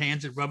mud in their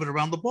hands and rub it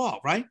around the ball.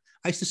 Right?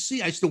 I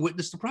used to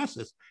witness the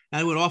process,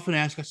 and I would often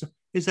ask, I said,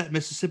 "Is that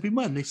Mississippi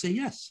Mud?" And they say,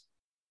 "Yes."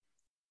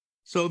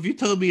 So if you're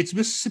telling me it's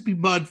Mississippi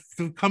Mud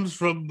comes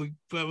from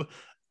a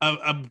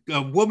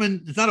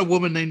woman, it's not a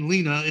woman named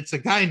Lena. It's a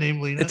guy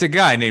named Lena. It's a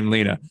guy named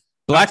Lena.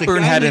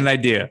 Blackburn had an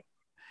idea.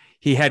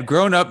 He had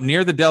grown up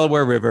near the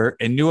Delaware River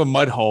and knew a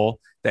mud hole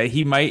that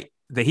he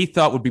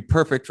thought would be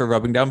perfect for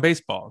rubbing down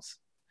baseballs.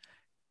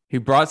 He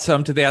brought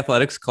some to the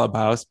athletics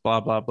clubhouse,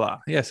 blah, blah, blah.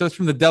 Yeah, so it's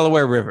from the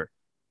Delaware River.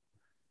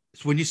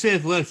 So when you say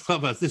athletics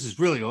clubhouse, this is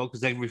really old because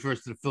that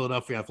refers to the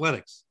Philadelphia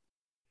Athletics.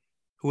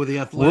 Who are the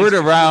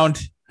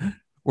Athletics?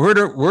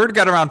 Word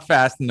got around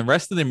fast, and the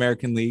rest of the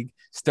American League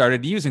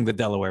started using the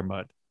Delaware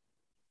Mud.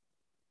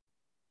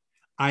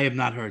 I have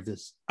not heard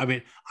this. I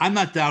mean, I'm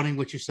not doubting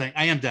what you're saying.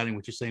 I am doubting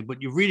what you're saying, but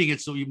you're reading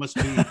it, so you must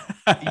be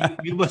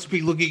you must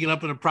be looking it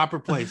up in a proper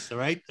place. All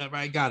right,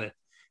 I got it.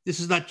 This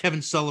is not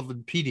Kevin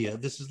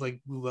Sullivanpedia. This is like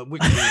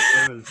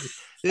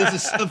this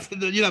is something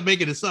that you're not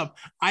making this up.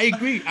 I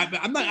agree.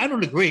 I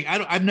don't agree.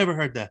 I've never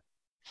heard that.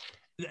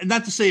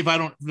 Not to say if I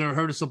don't never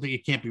heard of something,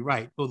 it can't be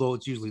right, although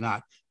it's usually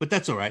not. But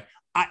that's all right.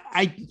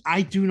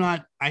 I do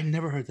not. I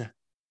never heard that.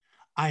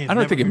 I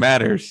don't think it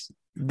matters.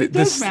 It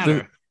does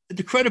matter.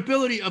 The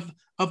credibility of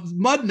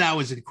mud now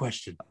is in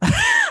question.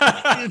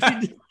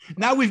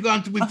 Now we've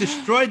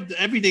destroyed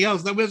everything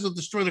else. Now we have to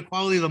destroy the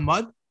quality of the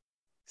mud.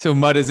 So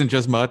mud isn't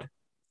just mud.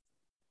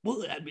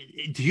 Well, I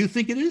mean, do you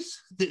think it is?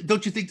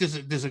 Don't you think there's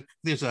a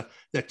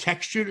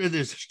texture? Or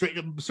there's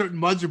certain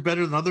muds are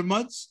better than other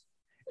muds.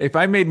 If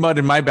I made mud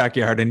in my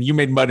backyard and you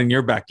made mud in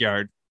your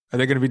backyard, are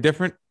they going to be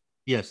different?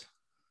 Yes.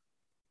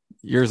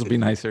 Yours will be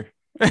nicer.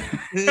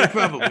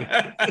 Probably.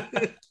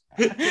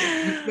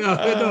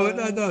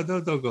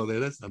 No, don't go there.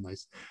 That's not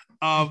nice.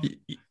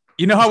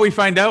 You know how we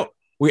find out?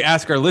 We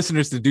ask our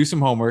listeners to do some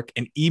homework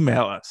and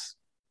email us.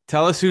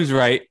 Tell us who's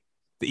right.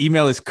 The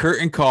email is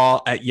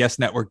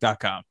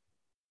curtaincall@yesnetwork.com.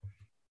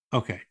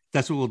 Okay,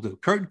 that's what we'll do.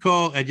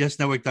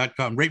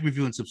 curtaincall@yesnetwork.com. Rate,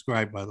 review, and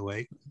subscribe, by the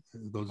way.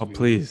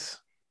 Please.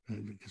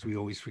 Because we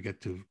always forget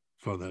to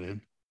throw that in.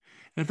 And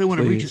if they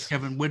want to reach us,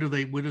 Kevin, where do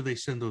they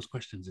send those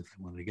questions if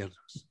they want to get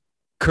us?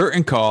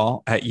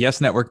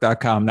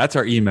 curtaincall@yesnetwork.com. That's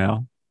our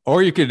email.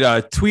 Or you could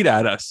tweet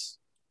at us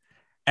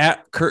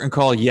at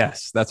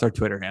curtaincallyes. That's our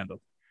Twitter handle.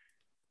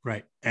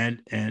 Right.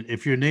 And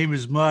if your name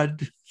is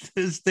Mud,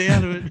 stay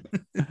out of it.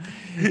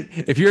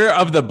 If you're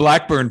of the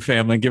Blackburn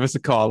family, give us a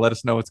call. Let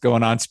us know what's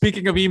going on.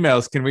 Speaking of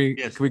emails, can we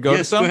go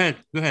to some? Go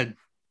ahead.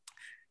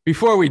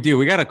 Before we do,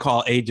 we got to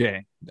call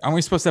AJ. Aren't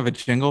we supposed to have a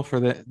jingle for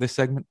this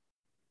segment?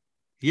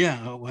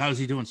 Yeah. How's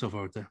he doing so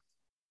far with that?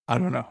 I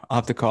don't know. I'll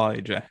have to call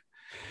AJ.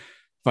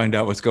 find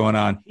out what's going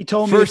on. He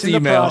told me First it's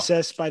in email. the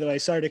process, by the way.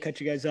 Sorry to cut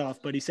you guys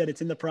off, but he said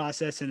it's in the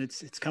process and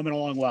it's coming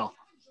along well.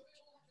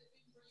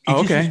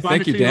 Okay.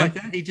 Thank you, Dan. Like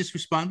that? He just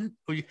responded?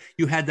 Or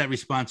you had that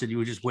response and you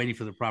were just waiting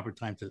for the proper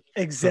time to.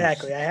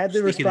 Exactly. I had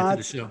the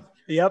response.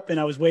 Yep. And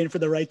I was waiting for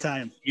the right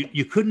time.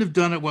 You couldn't have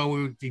done it while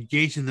we were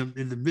engaged in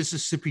the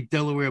Mississippi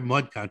Delaware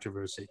mud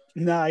controversy.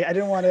 No, I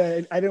didn't want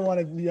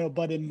to,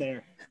 butt in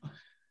there.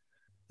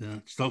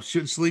 Stop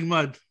shooting sling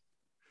mud.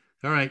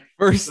 All right.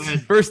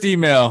 First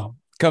email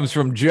comes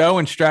from Joe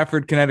in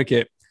Stratford,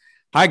 Connecticut.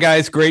 Hi,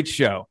 guys. Great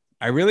show.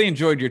 I really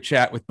enjoyed your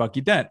chat with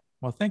Bucky Dent.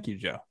 Well, thank you,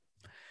 Joe.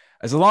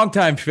 As a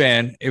longtime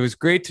fan, it was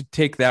great to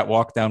take that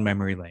walk down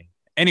memory lane.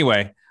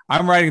 Anyway,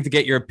 I'm writing to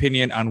get your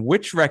opinion on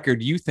which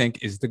record you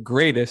think is the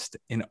greatest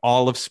in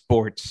all of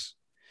sports.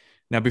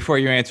 Now, before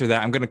you answer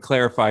that, I'm going to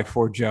clarify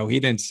for Joe. He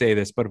didn't say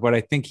this, but what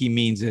I think he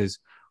means is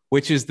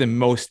which is the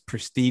most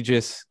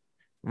prestigious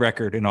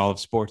record in all of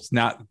sports,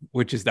 not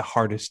which is the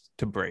hardest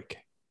to break.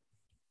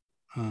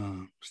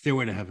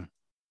 Stairway to Heaven.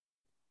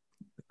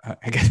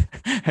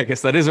 I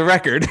guess that is a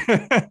record.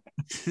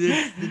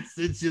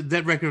 it's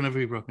that record will never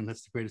be broken.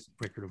 That's the greatest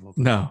record of all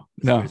time.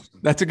 No,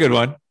 that's a good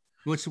one.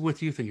 What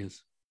do you think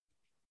is?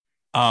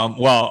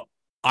 Well,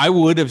 I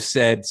would have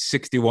said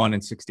 61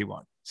 and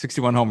 61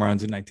 home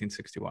runs in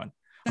 1961.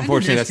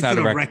 Unfortunately, that's not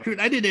a record.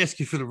 I didn't ask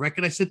you for the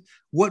record. I said,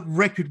 what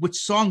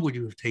song would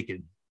you have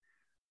taken?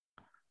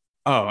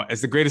 Oh,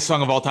 as the greatest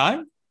song of all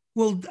time?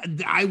 Well,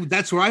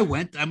 that's where I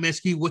went. I'm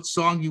asking you what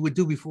song you would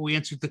do before we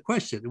answered the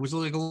question. It was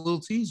like a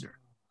little teaser.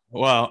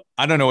 Well,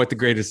 I don't know what the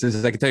greatest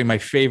is. I can tell you my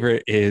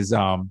favorite is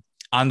On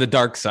the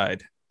Dark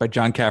Side by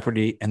John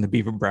Cafferty and the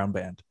Beaver Brown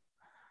Band.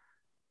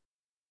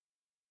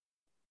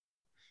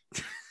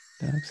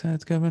 Dark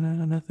side's coming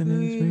out, nothing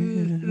is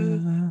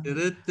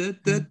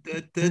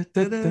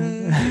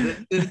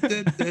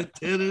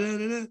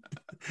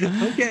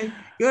real. Okay,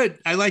 good.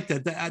 I like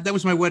that. That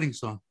was my wedding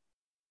song.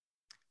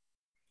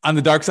 On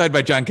the Dark Side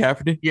by John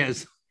Cafferty?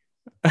 Yes.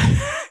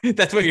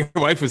 That's what your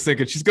wife was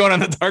thinking. She's going on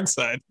the dark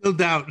side. No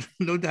doubt.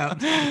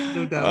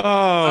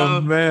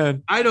 Oh,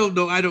 man. I don't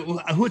know.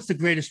 What's the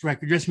greatest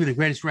record? Just me the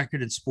greatest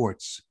record in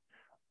sports.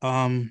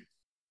 I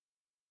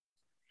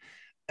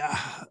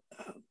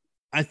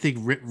think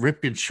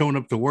Ripken showing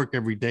up to work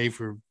every day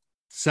for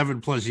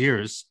 7+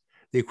 years,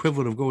 the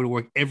equivalent of going to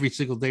work every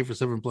single day for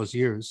 7+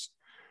 years,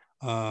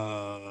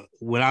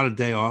 without a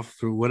day off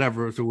through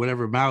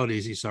whatever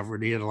maladies he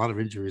suffered. He had a lot of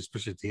injuries,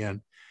 especially at the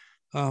end.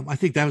 I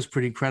think that was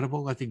pretty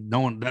incredible. I think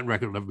that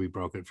record will never be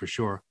broken for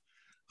sure.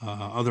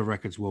 Other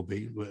records will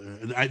be.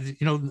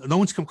 No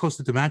one's come close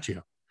to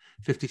DiMaggio,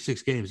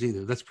 56 games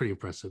either. That's pretty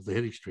impressive, the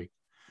hitting streak.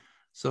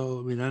 So,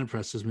 I mean, that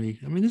impresses me.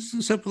 I mean, this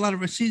is a lot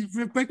of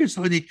records.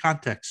 You need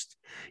context.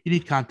 You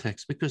need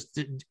context because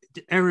the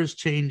eras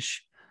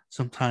change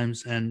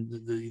sometimes, and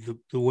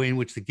the way in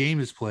which the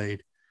game is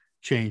played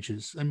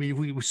changes. I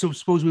mean,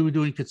 suppose we were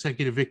doing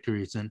consecutive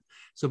victories and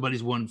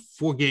somebody's won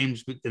 4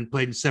 games and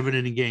played in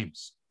 7-inning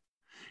games.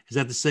 Is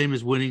that the same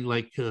as winning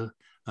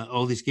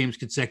all these games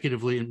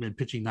consecutively and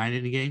pitching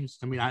 9-inning games?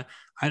 I mean,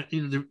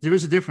 there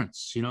is a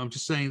difference. I'm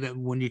just saying that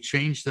when you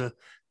change the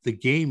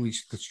game,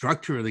 the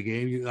structure of the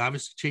game, you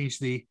obviously change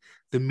the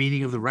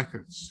meaning of the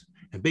records.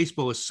 And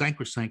baseball is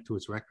sacrosanct to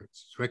its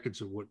records. Its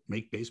records are what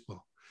make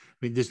baseball. I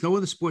mean, there's no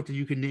other sport that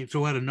you can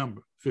throw out a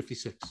number.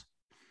 56,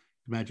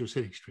 DiMaggio's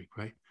hitting streak,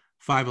 right?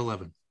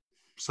 511,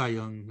 Cy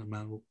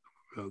Young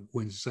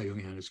wins Cy Young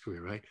in his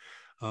career, right?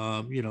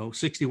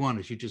 61,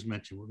 as you just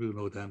mentioned, we don't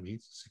know what that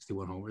means.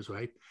 61 homers,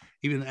 right?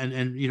 Even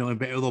and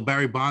although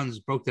Barry Bonds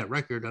broke that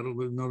record, I don't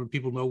really know that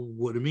people know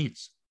what it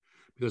means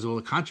because of all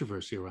the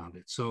controversy around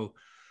it. So,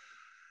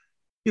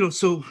 look,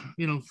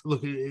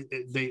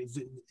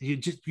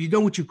 you know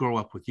what you grow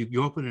up with. You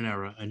grow up in an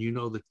era, and you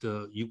know that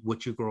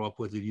what you grow up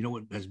with, and you know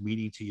what has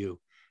meaning to you.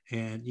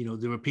 And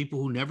there are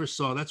people who never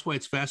saw. That's why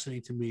it's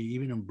fascinating to me,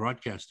 even in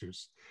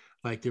broadcasters.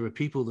 Like there are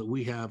people that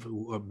we have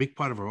who are a big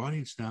part of our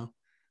audience now,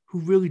 who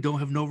really don't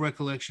have no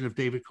recollection of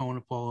David Cohn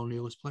and Paul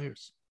O'Neill as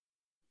players.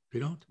 They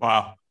don't.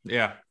 Wow.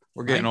 Yeah.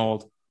 We're getting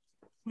old.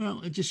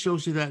 Well, it just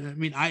shows you that. I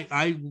mean,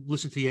 I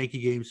listened to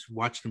Yankee games,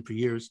 watched them for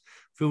years.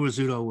 Phil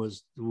Rizzuto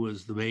was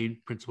the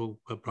main principal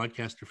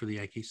broadcaster for the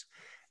Yankees.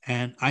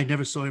 And I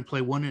never saw him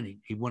play 1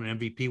 inning. He won an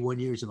MVP 1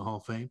 year. He's in the Hall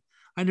of Fame.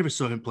 I never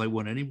saw him play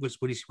 1 inning because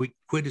when he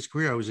quit his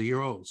career, I was a year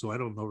old. So I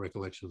don't have no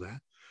recollection of that.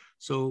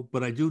 So,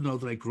 but I do know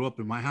that I grew up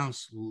in my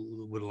house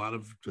with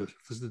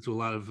listening to a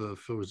lot of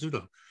Phil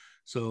Rizzuto.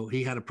 So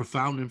he had a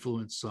profound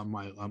influence on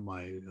my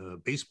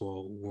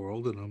baseball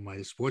world and on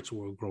my sports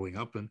world growing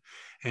up,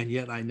 and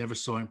yet I never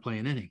saw him play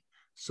an inning.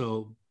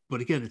 So, but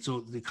again,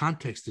 the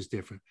context is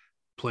different,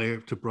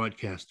 player to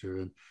broadcaster,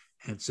 and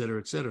et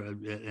cetera,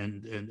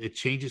 and it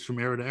changes from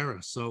era to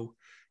era. So,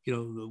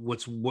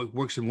 what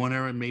works in one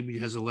era maybe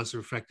has a lesser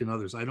effect in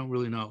others. I don't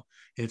really know.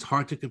 And it's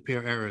hard to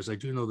compare eras. I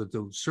do know that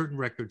those certain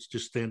records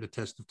just stand the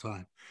test of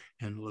time.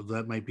 And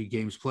that might be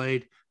games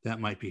played.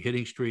 That might be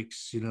hitting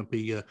streaks,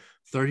 be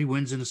 30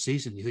 wins in a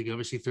season. You think you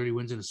ever see 30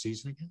 wins in a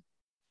season again?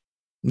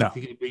 No.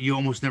 You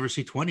almost never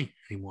see 20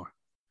 anymore.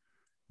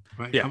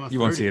 Right? Yeah, you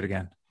won't see it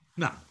again.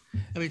 No,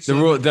 I mean,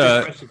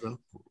 The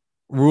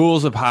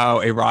rules of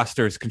how a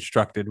roster is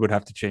constructed would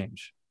have to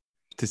change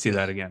to see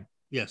that again.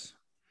 Yes,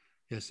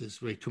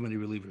 there's way too many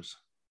relievers.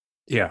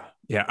 Yeah.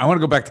 I want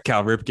to go back to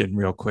Cal Ripken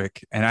real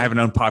quick, and I have an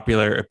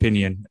unpopular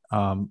opinion.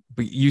 But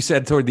you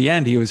said toward the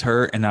end he was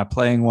hurt and not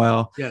playing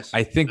well. Yes,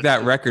 I think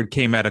that record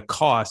came at a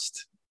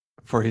cost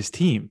for his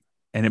team,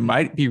 and it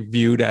might be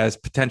viewed as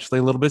potentially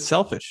a little bit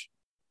selfish.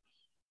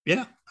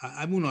 Yeah,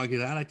 I won't argue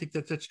that. I think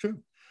that's true.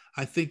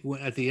 I think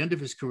at the end of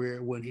his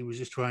career, when he was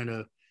just trying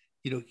to,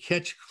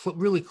 catch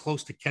really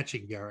close to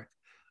catching Garrett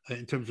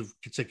in terms of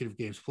consecutive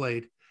games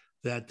played,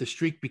 that the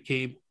streak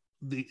became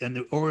and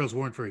the Orioles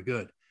weren't very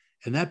good.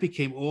 And that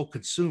became all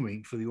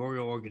consuming for the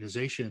Oriole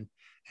organization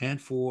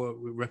and for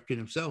Ripken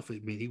himself. I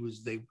mean,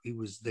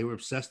 they were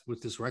obsessed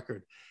with this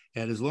record.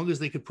 And as long as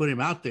they could put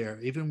him out there,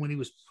 even when he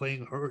was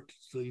playing hurt,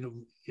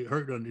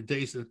 hurt on the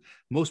days that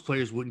most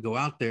players wouldn't go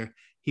out there,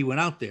 he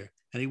went out there.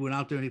 And he went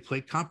out there and he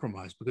played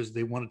compromised because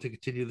they wanted to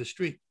continue the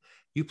streak.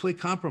 You play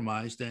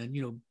compromised,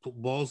 and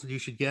balls that you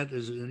should get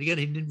and again,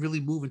 he didn't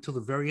really move until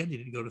the very end. He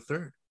didn't go to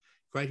third,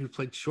 right? He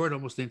played short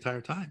almost the entire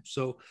time.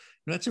 So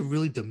that's a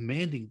really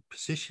demanding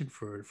position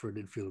for an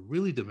infielder,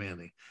 really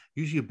demanding.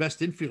 Usually your best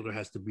infielder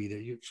has to be there.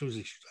 It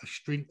shows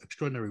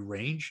extraordinary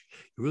range.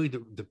 You really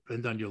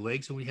depend on your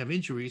legs. And when you have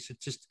injuries,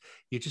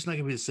 you're just not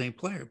going to be the same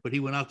player. But he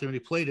went out there and he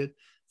played it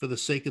for the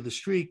sake of the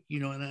streak,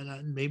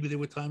 and maybe there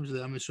were times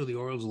that I'm sure the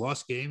Orioles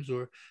lost games,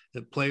 or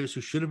the players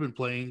who should have been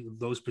playing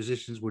those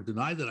positions were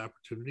denied that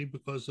opportunity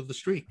because of the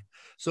streak.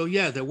 So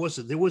yeah, there was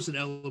an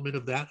element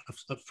of that,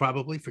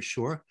 probably, for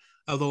sure.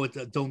 Although it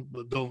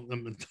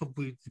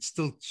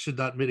still should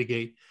not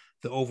mitigate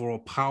the overall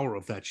power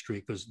of that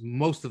streak, because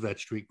most of that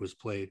streak was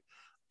played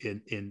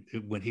in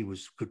when he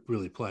could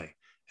really play.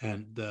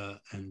 And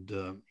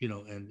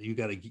you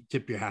got to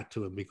tip your hat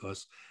to him,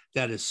 because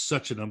that is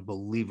such an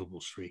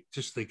unbelievable streak.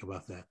 Just think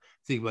about that.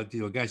 Think about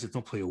guys that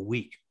don't play a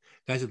week,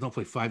 guys that don't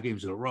play 5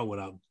 games in a row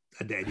without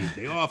a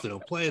day off. They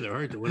don't play. They're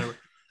hurt or whatever.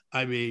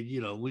 I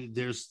mean,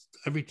 there's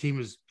every team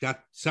has got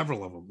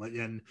several of them,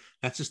 and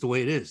that's just the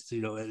way it is.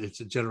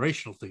 It's a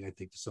generational thing, I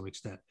think, to some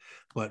extent.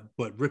 But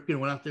Ripken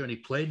went out there and he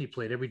played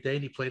every day,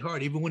 and he played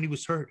hard, even when he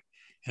was hurt.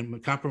 And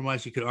when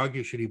compromised, you could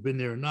argue should he have been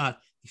there or not.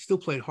 He still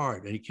played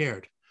hard and he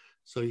cared.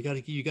 So you got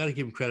to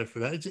give him credit for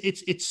that.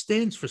 It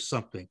stands for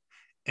something,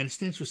 and it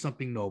stands for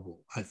something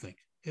noble, I think,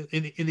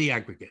 in the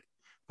aggregate.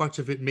 Parts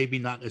of it maybe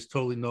not as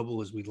totally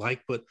noble as we'd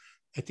like, but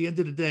at the end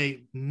of the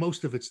day,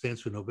 most of it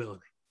stands for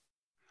nobility,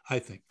 I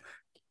think.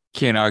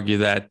 Can't argue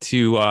that.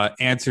 To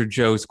answer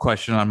Joe's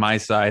question on my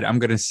side, I'm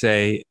going to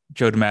say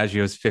Joe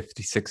DiMaggio's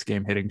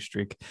 56-game hitting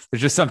streak.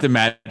 There's just something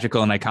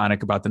magical and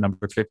iconic about the number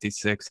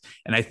 56.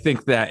 And I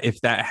think that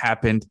if that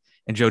happened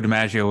and Joe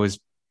DiMaggio was,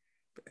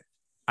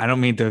 I don't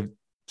mean to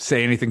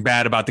say anything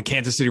bad about the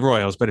Kansas City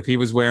Royals, but if he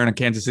was wearing a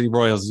Kansas City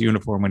Royals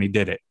uniform when he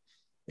did it,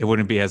 it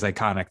wouldn't be as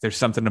iconic. There's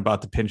something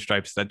about the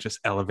pinstripes that just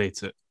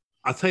elevates it.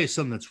 I'll tell you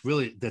something that's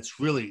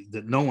really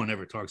that no one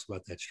ever talks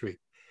about that streak,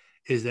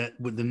 is that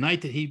with the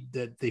night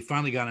that they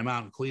finally got him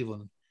out in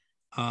Cleveland,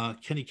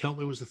 Kenny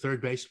Keltner was the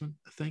third baseman,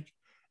 I think,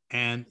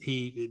 and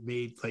he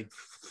made like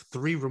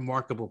 3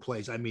 remarkable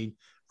plays. I mean,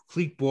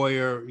 Clete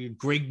Boyer,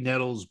 Greg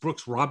Nettles,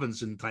 Brooks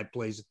Robinson type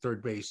plays at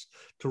third base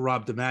to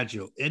Rob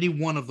DiMaggio. Any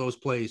one of those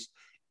plays,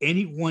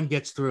 anyone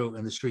gets through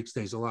and the streak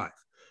stays alive.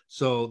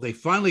 So they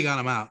finally got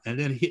him out, and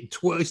then he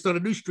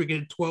started a new streak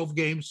in 12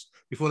 games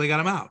before they got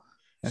him out.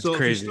 That's so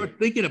crazy. If you start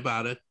thinking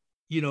about it,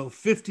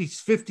 50,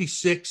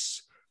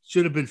 56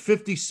 should have been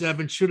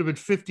 57, should have been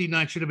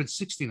 59, should have been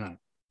 69,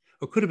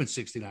 or could have been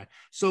 69.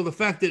 So the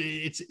fact that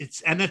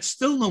it's and that's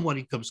still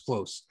nobody comes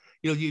close.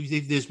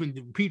 There's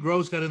been Pete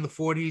Rose got in the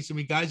 40s. I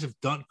mean, guys have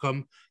got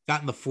in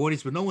the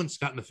 40s, but no one's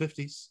got in the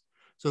 50s.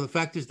 So the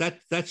fact is that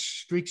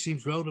streak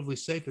seems relatively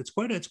safe. It's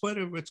quite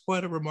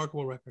a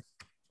remarkable record.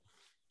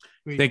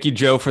 Thank you,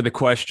 Joe, for the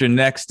question.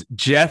 Next,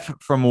 Jeff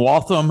from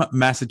Waltham,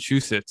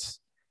 Massachusetts.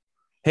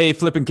 Hey,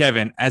 Flip and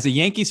Kevin, as a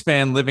Yankees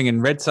fan living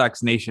in Red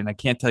Sox Nation, I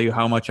can't tell you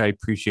how much I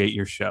appreciate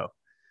your show.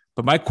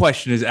 But my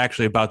question is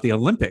actually about the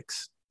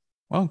Olympics.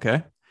 Well,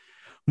 okay.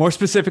 More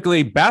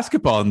specifically,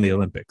 basketball in the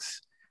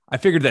Olympics. I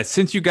figured that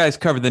since you guys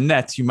cover the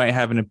Nets, you might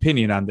have an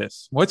opinion on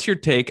this. What's your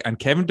take on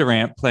Kevin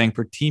Durant playing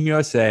for Team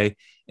USA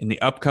in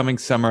the upcoming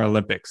Summer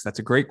Olympics? That's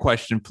a great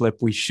question, Flip.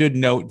 We should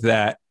note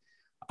that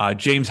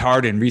James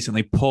Harden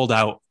recently pulled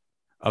out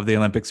of the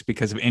Olympics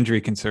because of injury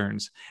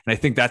concerns. And I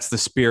think that's the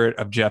spirit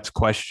of Jeff's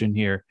question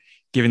here,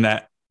 given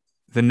that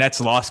the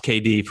Nets lost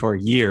KD for a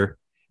year,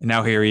 and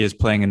now here he is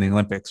playing in the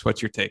Olympics. What's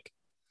your take?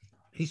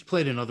 He's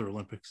played in other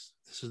Olympics.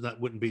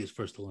 Wouldn't be his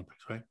first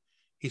Olympics, right?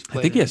 He's played.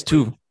 I think he has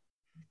 2.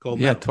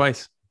 Gold medals.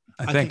 Twice.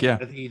 I think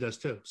he does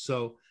too.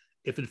 So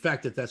if in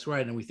fact that's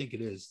right, and we think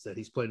it is, that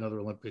he's played in other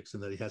Olympics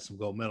and that he has some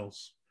gold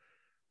medals,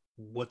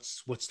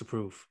 what's the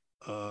proof?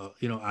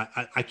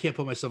 I can't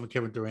put myself in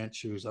Kevin Durant's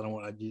shoes.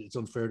 It's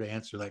unfair to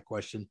answer that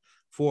question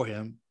for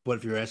him. But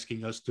if you're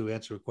asking us to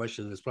answer a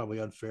question that's probably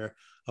unfair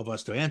of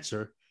us to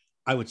answer,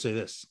 I would say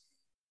this: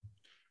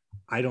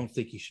 I don't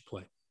think he should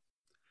play.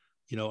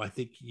 I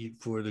think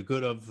for the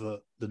good of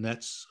the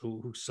Nets,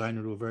 who signed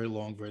him to a very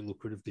long, very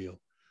lucrative deal.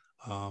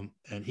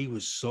 And he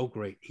was so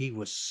great. He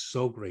was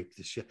so great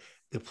this year.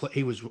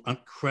 He was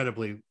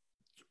incredibly,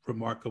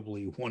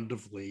 remarkably,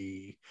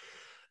 wonderfully,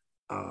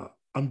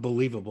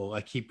 unbelievable.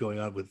 I keep going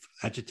on with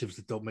adjectives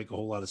that don't make a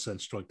whole lot of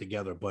sense strung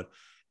together, but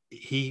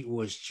he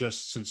was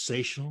just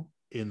sensational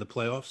in the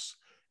playoffs.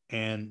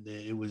 And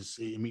it was,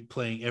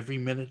 playing every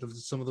minute of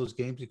some of those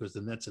games because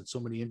the Nets had so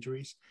many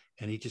injuries,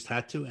 and he just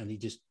had to, and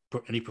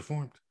he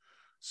performed.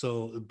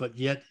 So, but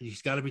yet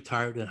he's got to be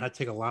tired, and had to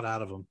take a lot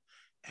out of him.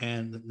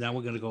 And now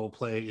we're going to go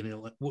play.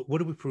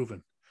 What are we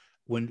proving?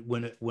 When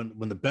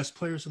the best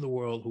players in the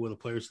world, who are the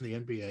players in the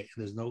NBA, and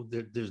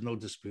there's no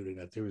disputing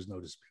that. There is no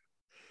dispute.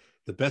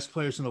 The best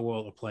players in the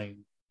world are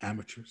playing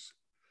amateurs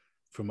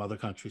from other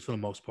countries for the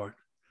most part,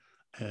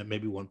 and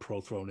maybe one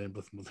pro thrown in,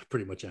 but they're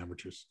pretty much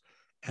amateurs.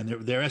 And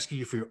they're asking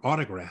you for your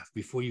autograph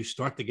before you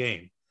start the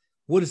game.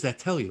 What does that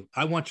tell you?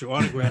 I want your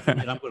autograph, and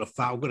I'm going to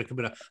foul. I'm going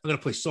to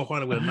play so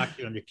hard, I'm going to knock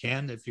you on your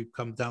can if you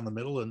come down the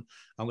middle, and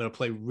I'm going to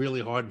play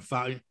really hard and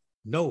foul you.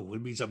 No,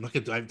 it means I'm not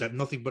going to. I have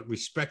nothing but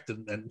respect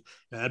and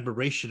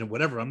admiration and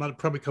whatever. I'm not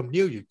probably come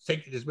near you.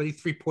 Take as many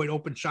 3-point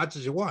open shots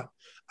as you want.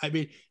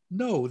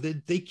 No,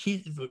 they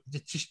can't.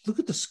 Just look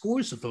at the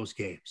scores of those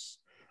games.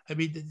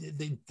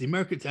 The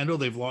Americans, I know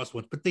they've lost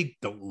one, but they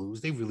don't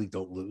lose. They really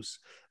don't lose.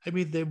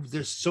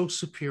 They're so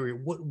superior.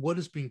 What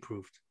is being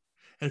proved?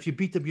 And if you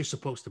beat them, you're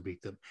supposed to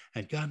beat them.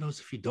 And God knows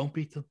if you don't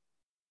beat them,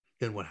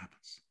 then what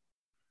happens?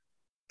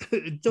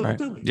 It's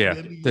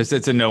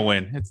a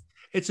no-win.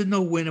 It's a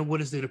no-win. And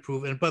what is there to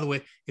prove? And by the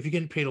way, if you're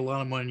getting paid a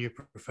lot of money, you're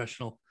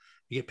professional.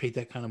 You get paid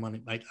that kind of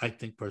money. I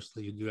think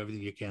personally, you do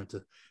everything you can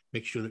to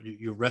make sure that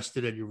you're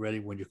rested and you're ready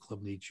when your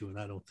club needs you. And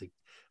I don't think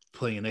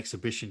playing an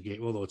exhibition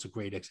game, although it's a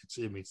great it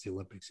means the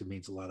Olympics, it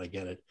means a lot. I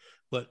get it,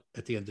 but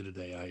at the end of the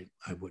day,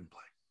 I wouldn't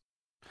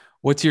play.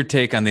 What's your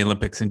take on the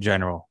Olympics in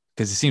general?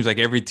 Because it seems like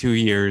every 2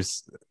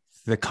 years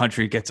the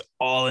country gets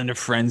all into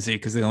frenzy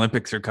because the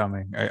Olympics are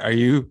coming. Are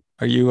you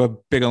a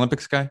big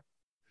Olympics guy?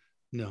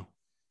 No,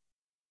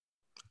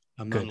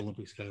 I'm not an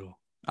Olympics guy at all.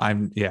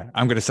 I'm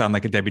going to sound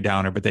like a Debbie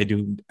Downer, but they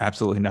do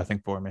absolutely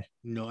nothing for me.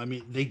 No,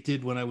 they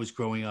did when I was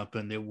growing up,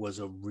 and there was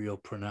a real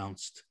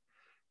pronounced,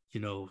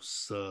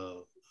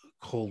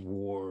 Cold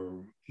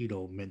War,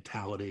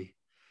 mentality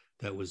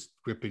that was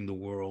gripping the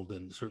world,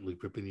 and certainly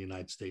gripping the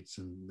United States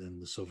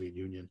and the Soviet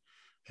Union.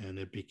 And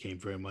it became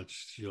very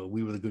much,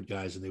 we were the good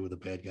guys and they were the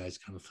bad guys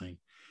kind of thing.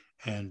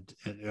 And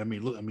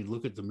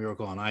look at the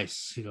miracle on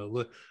ice.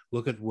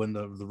 Look at when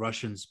the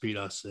Russians beat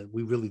us, and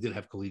we really did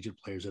have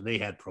collegiate players, and they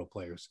had pro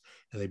players,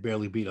 and they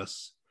barely beat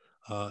us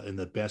in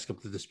the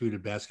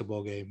disputed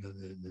basketball game.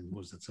 What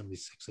was that,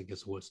 76? I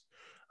guess it was.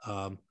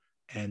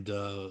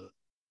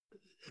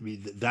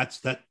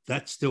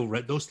 That's still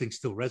those things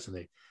still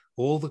resonate.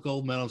 All the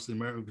gold medals the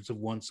Americans have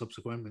won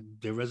subsequently,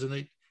 they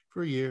resonate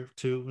for a year,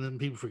 2, and then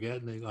people forget,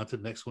 and they go on to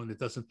the next one.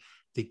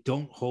 They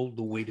don't hold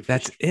the weight of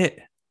history. That's it.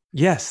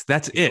 Yes,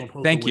 that's it.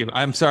 Thank you.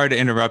 I'm sorry to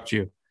interrupt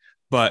you,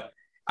 but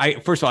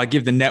first of all, I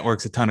give the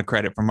networks a ton of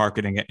credit for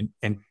marketing it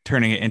and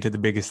turning it into the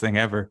biggest thing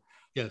ever.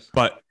 Yes.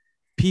 But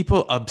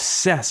people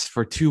obsess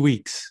for 2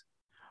 weeks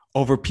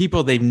over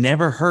people they've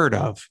never heard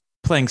of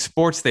playing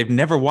sports they've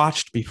never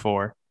watched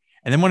before.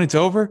 And then when it's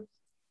over,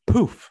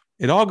 poof,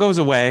 it all goes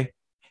away.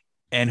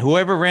 And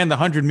whoever ran the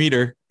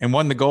 100-meter and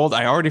won the gold,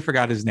 I already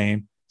forgot his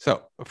name.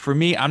 So for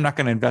me, I'm not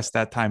going to invest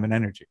that time and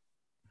energy.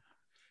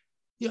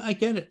 Yeah, I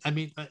get it.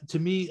 To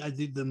me,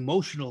 the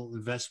emotional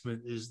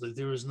investment is that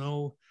there is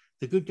no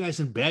the good guys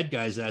and bad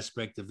guys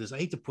aspect of this. I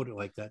hate to put it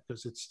like that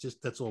because it's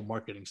just that's all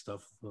marketing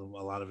stuff, a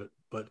lot of it.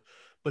 But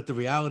the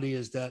reality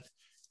is that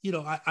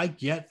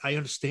I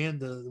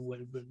understand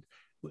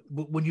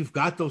when you've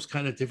got those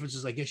kind of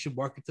differences, I guess you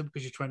market them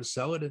because you're trying to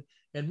sell it.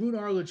 And Roone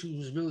Arledge, who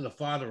was really the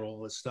father of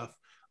all this stuff,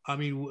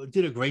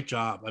 did a great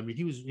job.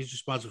 He's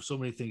responsible for so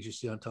many things you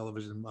see on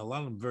television. A lot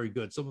of them very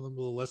good. Some of them a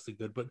little less than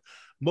good, but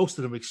most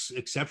of them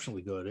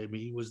exceptionally good.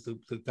 He was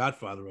the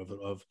godfather of it,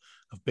 of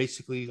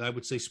basically, I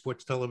would say,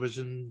 sports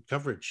television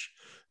coverage,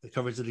 the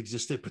coverage that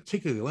existed,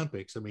 particularly the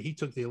Olympics. He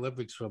took the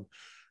Olympics from,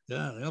 the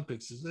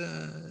Olympics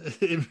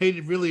it made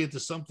it really into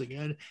something.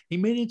 And he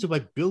made it into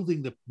by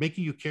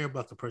making you care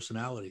about the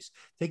personalities,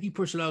 taking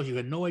personalities you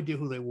had no idea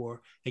who they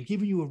were and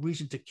giving you a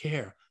reason to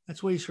care.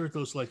 That's why he's heard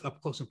those like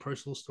up close and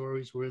personal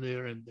stories were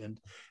there. And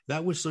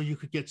that was so you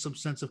could get some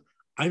sense of,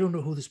 I don't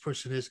know who this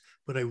person is,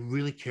 but I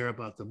really care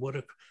about them.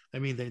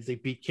 They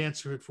beat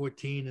cancer at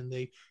 14 and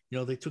they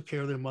took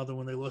care of their mother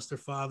when they lost their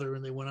father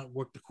and they went out and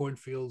worked the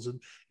cornfields. And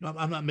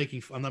I'm not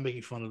making fun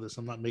of this.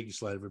 I'm not making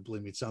light of it.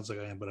 Believe me, it sounds like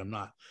I am, but I'm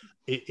not.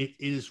 It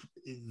is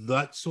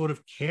that sort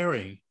of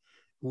caring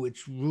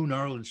which Roone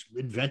Arledge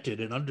invented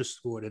and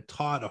underscored and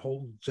taught a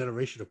whole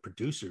generation of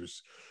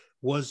producers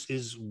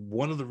is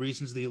one of the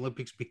reasons the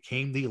Olympics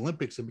became the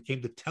Olympics and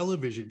became the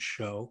television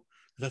show.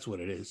 That's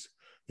what it is.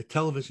 The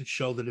television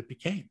show that it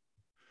became.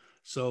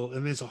 So,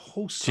 and there's a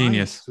whole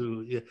Genius.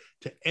 science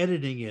to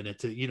editing it,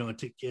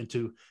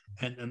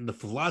 and and the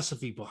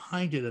philosophy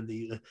behind it,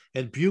 and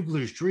and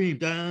Bugler's Dream,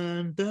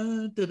 dun,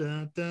 dun,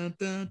 dun, dun,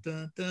 dun,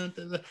 dun, dun, dun,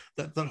 dun,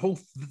 that whole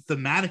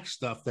thematic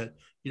stuff, that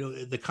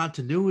the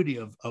continuity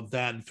of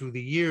that, and through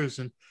the years,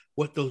 and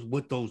what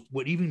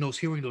even those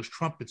hearing those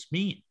trumpets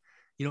mean.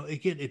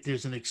 Again, if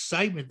there's an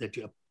excitement that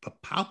a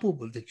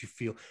palpable that you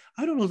feel.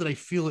 I don't know that I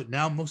feel it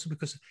now, mostly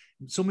because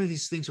so many of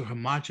these things are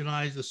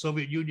homogenized. The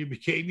Soviet Union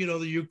became,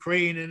 the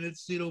Ukraine, and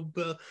it's,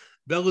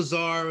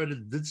 Belazar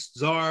and this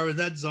czar and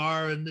that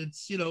czar, and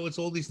it's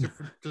all these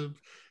different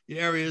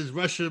areas.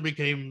 Russia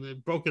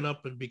became broken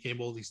up and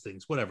became all these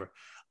things. Whatever.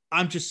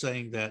 I'm just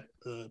saying that.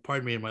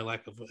 Pardon me in my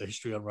lack of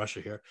history on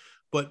Russia here,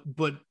 but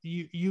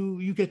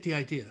you get the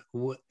idea,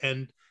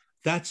 and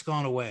that's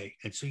gone away,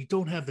 and so you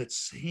don't have that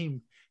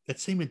same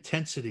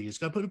intensity is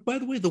gone. But by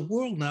the way, the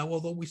world now,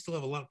 although we still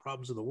have a lot of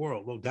problems in the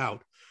world, no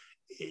doubt,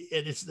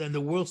 and the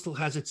world still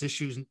has its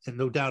issues, and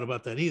no doubt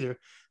about that either.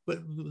 But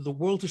the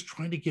world is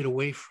trying to get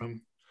away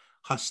from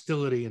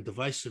hostility and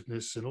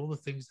divisiveness and all the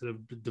things that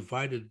have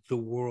divided the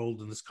world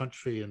and this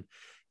country, and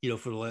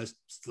for the last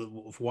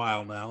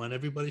while now. And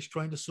everybody's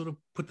trying to sort of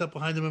put that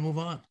behind them and move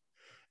on.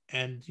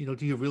 And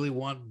do you really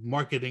want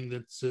marketing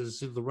that says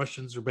the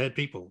Russians are bad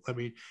people? I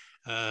mean,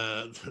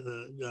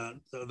 the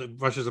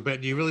Russians are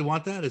bad. Do you really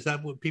want that? Is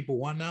that what people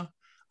want now?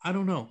 I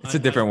don't know. It's a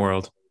different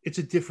world. It's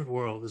a different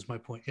world, is my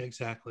point. Yeah,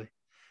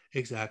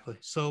 exactly.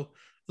 So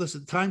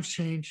listen, times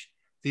change.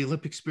 The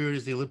Olympic spirit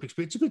is the Olympic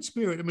spirit. It's a good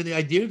spirit. I mean, the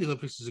idea of the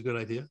Olympics is a good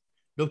idea,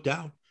 no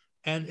doubt.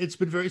 And it's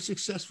been very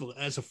successful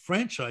as a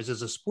franchise,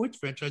 as a sports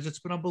franchise. It's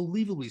been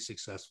unbelievably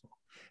successful,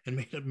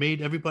 and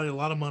made everybody a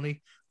lot of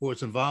money who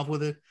was involved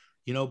with it.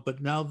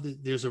 But now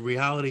there's a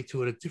reality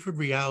to it, a different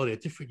reality, a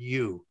different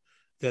you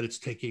that it's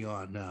taking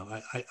on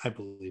now. I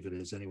believe it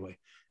is anyway.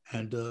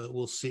 And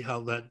we'll see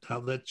how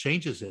that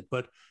changes it.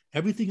 But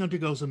everything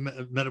undergoes a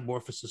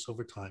metamorphosis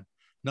over time.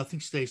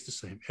 Nothing stays the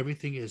same.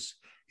 Everything is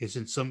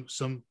in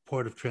some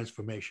part of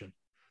transformation.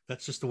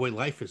 That's just the way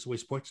life is, the way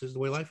sports is, the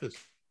way life is.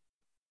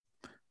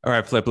 All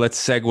right, Flip, let's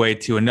segue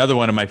to another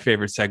one of my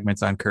favorite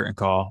segments on Curtain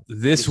Call.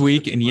 This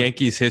week in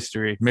Yankees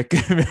history.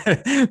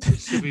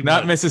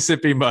 Not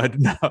Mississippi Mud,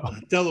 no.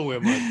 Delaware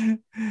Mud.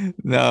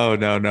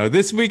 No.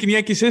 This week in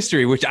Yankees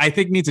history, which I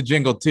think needs a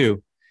jingle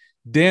too.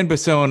 Dan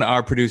Basone,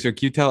 our producer,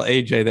 can you tell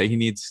AJ that he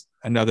needs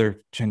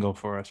another jingle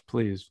for us,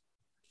 please?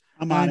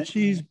 I'm on it.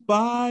 She's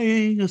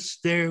buying a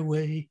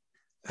stairway.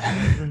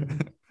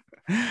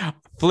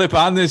 Flip,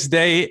 on this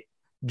day,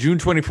 June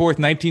 24th,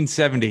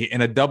 1970,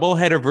 in a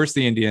doubleheader versus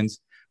the Indians,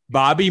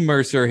 Bobby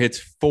Mercer hits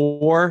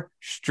 4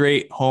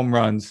 straight home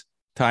runs,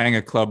 tying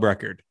a club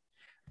record.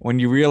 When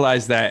you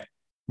realize that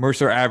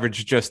Mercer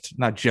averaged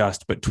not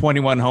just, but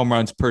 21 home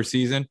runs per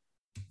season,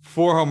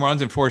 4 home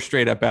runs and 4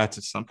 straight at-bats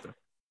is something.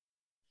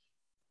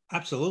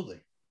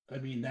 Absolutely. I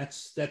mean,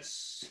 that's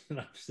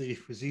obviously,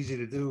 it was easy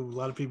to do. A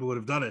lot of people would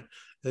have done it.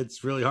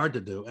 It's really hard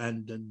to do.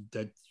 And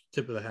that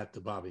tip of the hat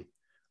to Bobby,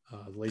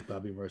 the late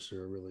Bobby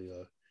Mercer, a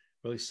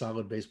really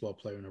solid baseball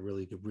player and a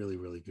really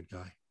good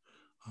guy.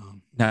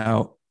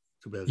 Now,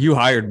 you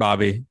hired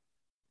Bobby.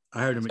 I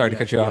hired him. Sorry to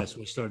cut you off. Yes,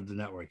 we started the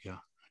network. Yeah,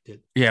 I did.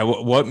 Yeah.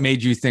 What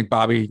made you think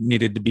Bobby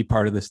needed to be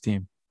part of this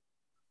team?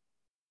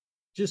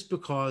 Just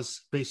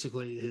because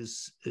basically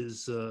is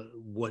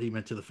what he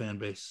meant to the fan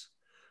base.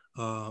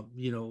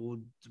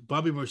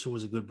 Bobby Mercer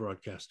was a good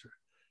broadcaster,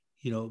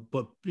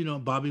 but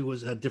Bobby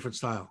had different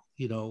style.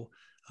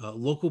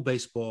 Local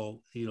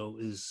baseball,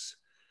 is,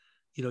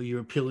 you're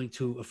appealing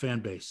to a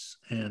fan base,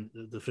 and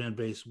the fan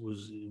base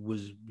was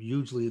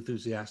hugely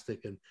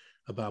enthusiastic and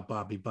about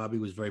Bobby. Bobby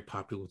was very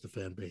popular with the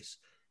fan base,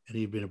 and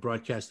he'd been a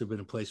broadcaster, been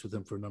in place with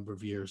them for a number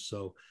of years.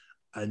 So,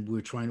 and we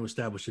were trying to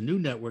establish a new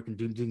network and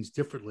do things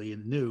differently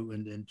and new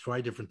and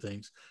try different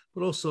things.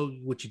 But also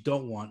what you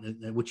don't want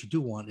and what you do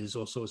want is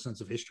also a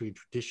sense of history and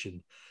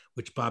tradition,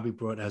 which Bobby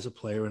brought as a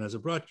player and as a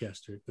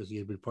broadcaster, because he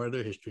had been part of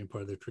their history and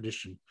part of their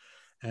tradition.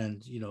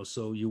 And,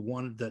 so you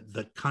wanted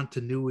that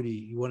continuity,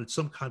 you wanted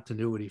some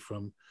continuity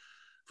from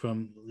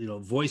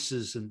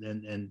voices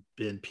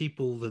and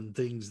people and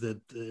things that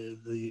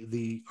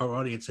our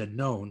audience had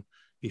known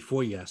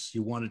before. Yes,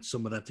 you wanted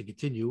some of that to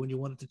continue, and you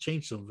wanted to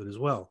change some of it as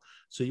well.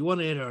 So you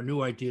want to add our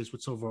new ideas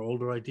with some of our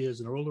older ideas,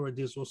 and our older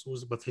ideas also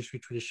was about the history,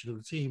 tradition of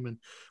the team, and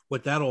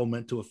what that all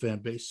meant to a fan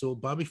base. So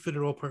Bobby fit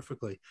it all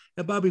perfectly,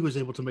 and Bobby was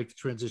able to make the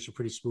transition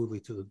pretty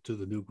smoothly to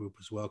the new group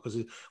as well, because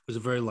he was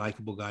a very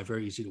likable guy,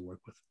 very easy to work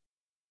with.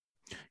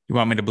 You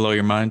want me to blow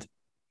your mind?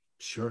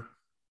 Sure.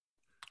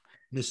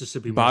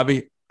 Mississippi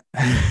Bobby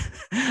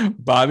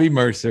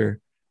Mercer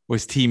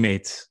was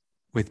teammates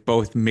with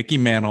both Mickey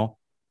Mantle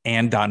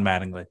and Don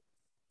Mattingly.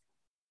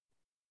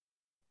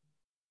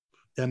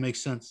 That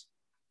makes sense.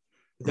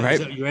 Right? Is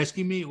that you're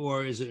asking me,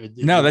 or is it?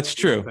 No, that's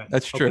true. Okay.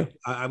 That's true. Okay.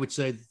 I would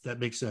say that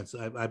makes sense.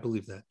 I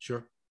believe that.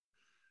 Sure.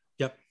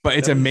 Yep. But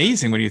it's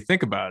amazing when you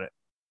think about it.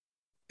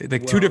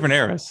 Like two different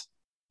eras.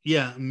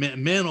 Yeah.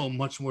 Mantle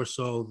much more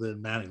so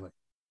than Mattingly.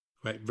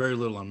 Right. Very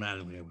little on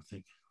Mattingly, I would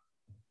think.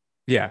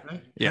 Yeah.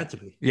 Right? Yeah. Had to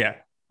be. Yeah.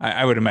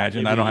 I would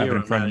imagine. Maybe I don't a have it year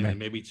in on front of Mattingly, me.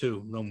 maybe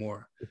 2, no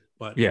more.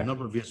 But Yeah. a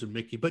number of years with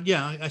Mickey. But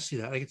yeah, I see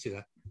that. I can see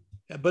that.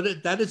 Yeah,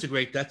 but that's a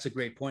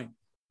great point.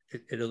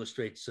 It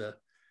illustrates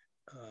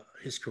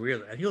his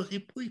career. And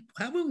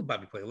how long did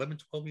Bobby play? 11,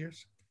 12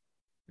 years?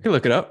 You can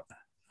look it up.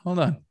 Hold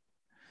on.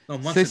 No,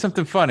 Say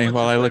something funny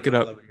while I look it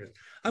up.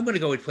 I'm going to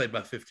go. He played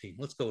about 15.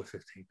 Let's go with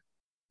 15.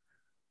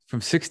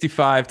 From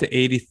 65 to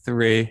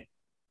 83.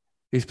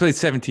 He's played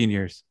 17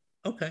 years.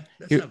 Okay,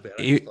 that's not bad.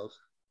 That's close.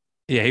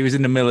 Yeah, he was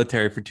in the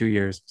military for 2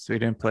 years, so he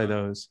didn't play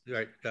those.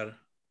 Right, got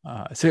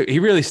it. So he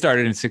really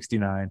started in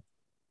 69.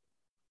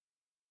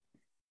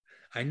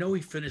 I know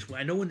he finished.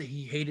 I know when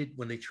he hated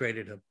when they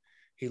traded him.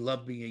 He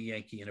loved being a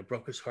Yankee, and it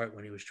broke his heart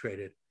when he was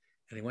traded.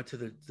 And he went to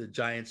the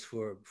Giants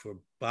for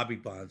Bobby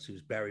Bonds,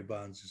 who's Barry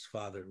Bonds. His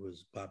father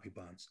was Bobby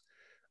Bonds,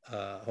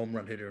 home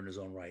run hitter in his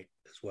own right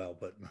as well,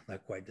 but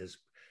not quite as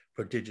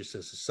prodigious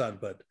as his son,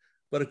 but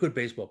a good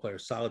baseball player,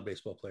 solid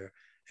baseball player.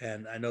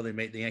 And I know the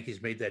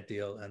Yankees made that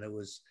deal,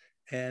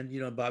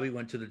 and Bobby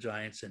went to the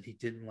Giants, and he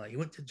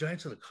went to the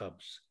Giants or the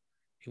Cubs.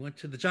 He went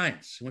to the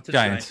Giants. He went to the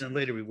Giants, and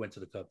later he went to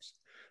the Cubs.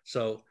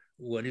 So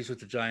when he's with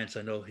the Giants,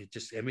 I know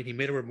he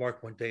made a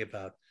remark one day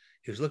about,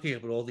 he was looking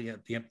at all the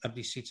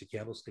empty seats at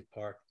Candlestick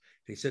Park.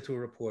 And he said to a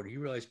reporter, you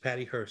realize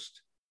Patty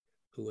Hearst,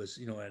 who was,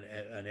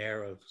 an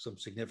heir of some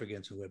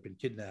significance, who had been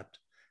kidnapped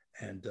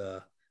and,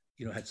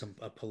 had some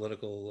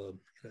political,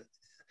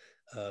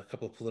 a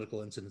couple of political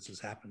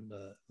incidences happen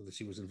that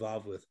she was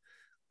involved with.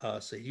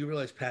 So you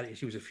realize Patty,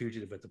 she was a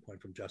fugitive at the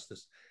point from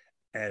justice.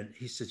 And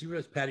he says, you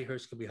realize Patty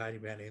Hearst could be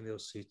hiding behind any of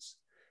those seats?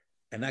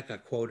 And that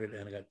got quoted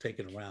and it got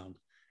taken around.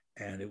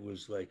 And it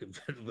was like,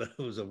 it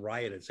was a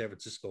riot in San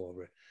Francisco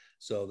over it.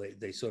 So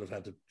they sort of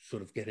had to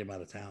get him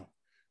out of town.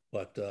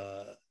 But,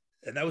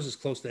 and that was as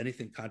close to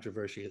anything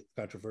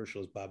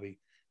controversial as Bobby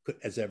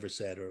has ever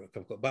said.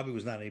 Bobby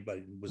was not a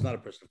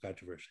person of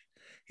controversy.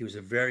 He was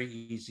a very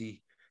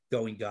easy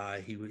going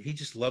guy. He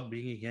just loved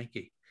being a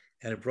Yankee,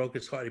 and it broke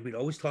his heart. We'd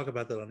always talk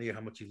about that on the air,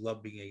 how much he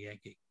loved being a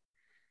Yankee.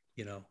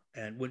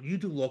 And when you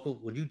do local,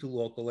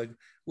 like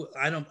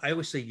I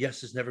always say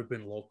yes has never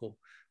been local,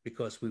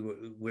 because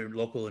we're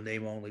local in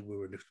name only. We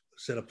were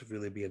set up to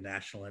really be a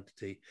national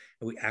entity,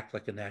 and we act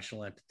like a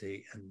national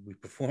entity, and we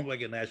perform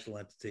like a national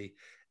entity.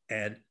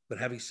 But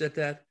having said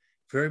that,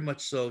 very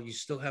much so, you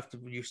still have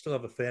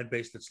a fan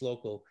base that's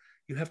local.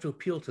 You have to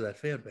appeal to that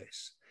fan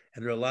base.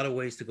 And there are a lot of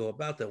ways to go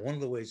about that. One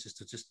of the ways is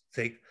to just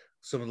take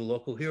some of the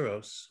local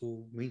heroes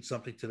who mean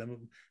something to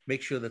them,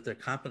 make sure that they're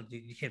competent.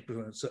 You can't put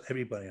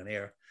everybody on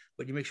air,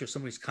 but you make sure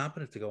somebody's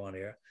competent to go on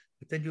air,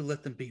 but then you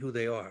let them be who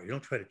they are. You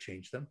don't try to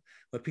change them.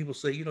 When people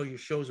say, your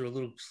shows are a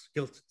little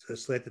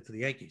slanted to the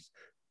Yankees.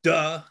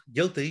 Duh,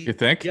 guilty. You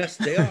think? Yes,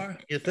 they are.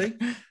 You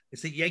think?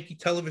 It's the Yankee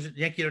Television,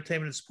 Yankee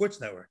Entertainment and Sports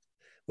Network.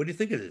 What do you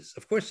think it is?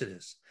 Of course it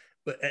is.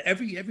 But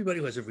everybody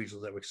who has a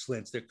regional network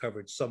slants their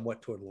coverage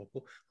somewhat toward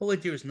local. The whole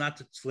idea is not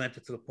to slant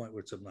it to the point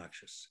where it's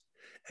obnoxious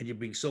and you're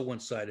being so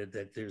one-sided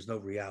that there's no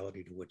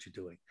reality to what you're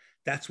doing.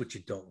 That's what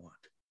you don't want.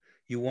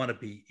 You want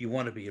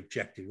to be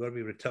objective. You want to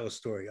be able to tell a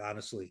story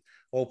honestly,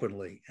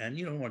 openly, and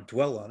you don't want to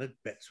dwell on it,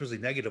 especially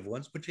negative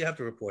ones, but you have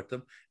to report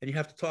them and you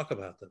have to talk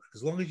about them.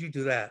 As long as you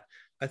do that,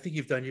 I think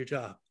you've done your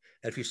job.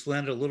 And if you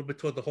slant it a little bit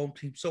toward the home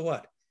team, so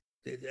what?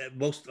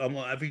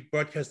 Every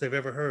broadcast I've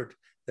ever heard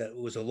that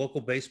was a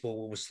local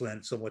baseball was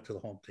slanted somewhat to the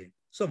home team,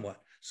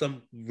 somewhat,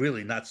 some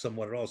really not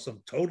somewhat at all,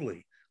 some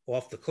totally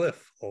off the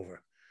cliff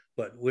over,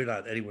 but we're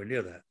not anywhere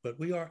near that. But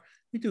we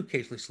do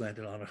occasionally slant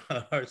it on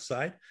our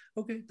side.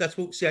 Okay, that's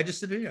what. See, I just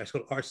did it here. I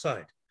said our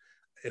side.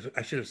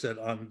 I should have said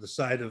on the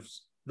side of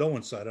no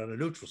one's side, on a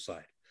neutral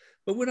side,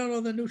 but we're not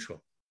all that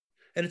neutral,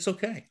 and it's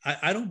okay.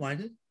 I don't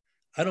mind it.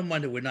 I don't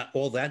mind that we're not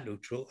all that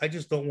neutral. I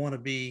just don't want to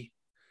be.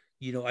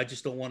 I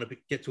just don't want to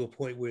get to a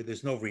point where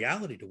there's no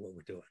reality to what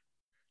we're doing.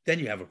 Then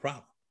you have a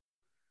problem,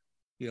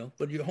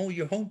 but your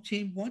home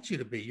team wants you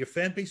to be, your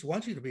fan base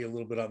wants you to be a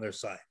little bit on their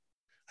side.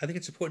 I think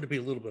it's important to be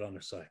a little bit on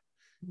their side.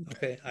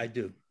 Okay, I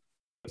do.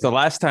 The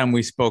last time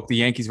we spoke, the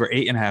Yankees were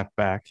 8.5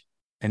 back,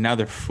 and now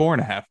they're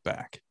 4.5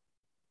 back.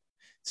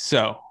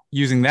 So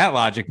using that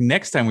logic,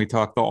 next time we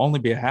talk, they'll only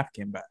be a half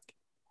game back.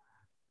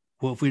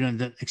 Well, if we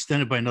don't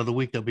extend it by another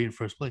week, they'll be in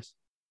first place.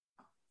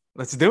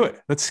 Let's do it.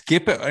 Let's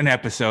skip an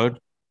episode.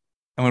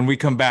 And when we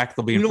come back,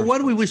 they'll be in first why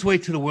don't we just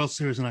wait to the World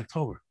Series in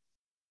October?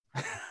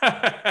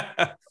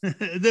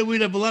 Then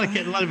we'd have a lot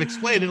of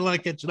explaining, a lot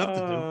of catching up to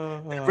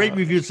do. The rate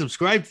review and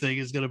subscribe thing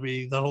is going to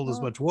be not hold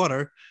as much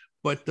water,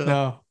 but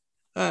no.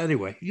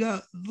 Anyway, yeah.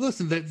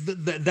 Listen,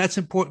 that's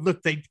important.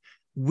 Look,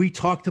 we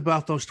talked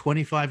about those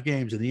 25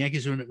 games, and the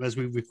Yankees are as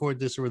we record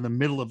this are in the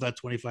middle of that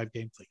 25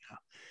 game thing now.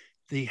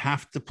 They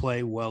have to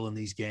play well in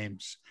these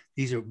games.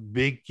 These are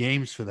big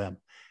games for them,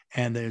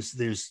 and there's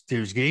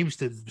games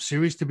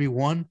series to be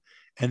won.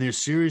 And there's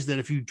series that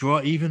if you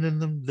draw even in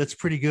them, that's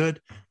pretty good.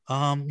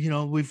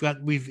 We've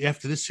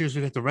after this series,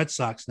 we've got the Red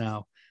Sox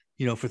now,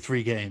 for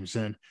 3 games.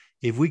 And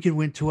if we can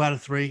win 2 out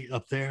of 3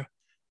 up there,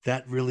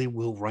 that really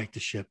will right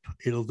the ship.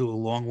 It'll do a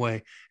long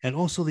way. And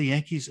also the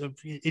Yankees,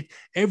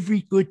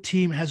 every good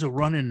team has a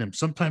run in them.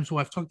 Sometimes,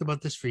 I've talked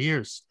about this for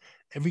years.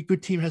 Every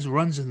good team has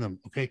runs in them.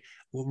 Okay.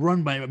 Well,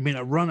 I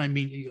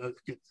mean,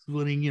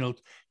 winning,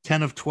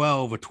 10 of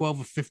 12 or 12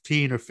 of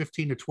 15 or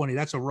 15 of 20.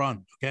 That's a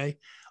run. Okay.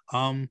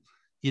 The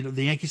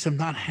Yankees have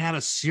not had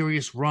a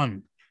serious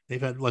run.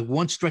 They've had like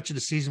one stretch of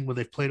the season where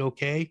they've played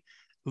okay.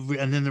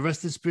 And then the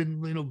rest has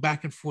been,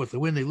 back and forth. They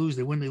win, they lose,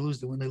 they win, they lose,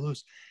 they win, they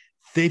lose.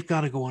 They've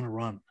got to go on a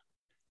run.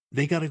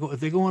 They got to go. If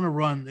they go on a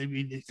run, I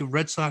mean, the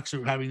Red Sox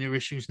are having their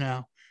issues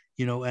now,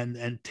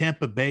 and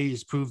Tampa Bay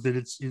has proved that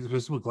it's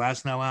with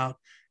Glass now out.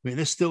 I mean,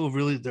 they're still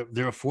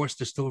they're a force.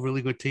 They're still a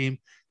really good team,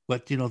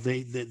 but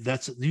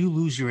that's you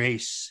lose your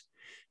ace.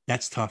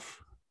 That's tough.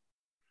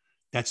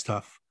 That's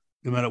tough.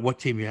 No matter what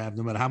team you have,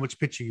 no matter how much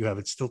pitching you have,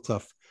 it's still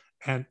tough.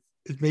 And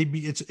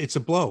it's a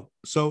blow.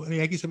 So the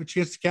Yankees have a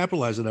chance to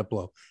capitalize on that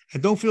blow.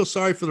 And don't feel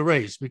sorry for the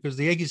Rays because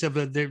the Yankees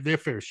have their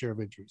fair share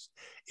of injuries.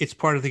 It's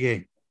part of the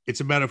game. It's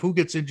a matter of who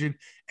gets injured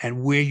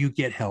and where you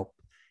get help.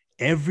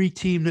 Every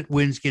team that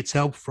wins gets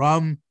help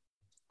from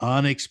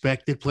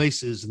unexpected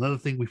places. Another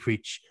thing we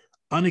preach: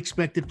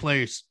 unexpected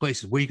places.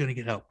 Where are you going to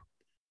get help?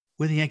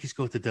 Where the Yankees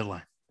go at the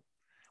deadline?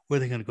 Where are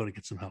they going to go to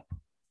get some help?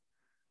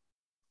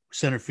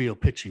 Center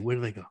field pitching. Where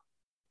do they go?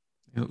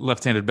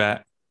 Left-handed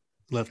bat.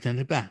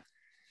 Left-handed bat.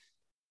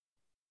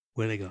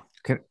 Where do they go?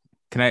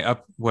 Can I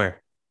up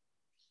where?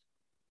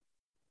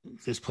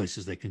 There's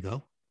places they can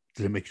go.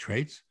 Do they make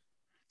trades?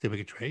 They make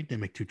a trade. They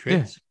make two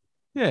trades.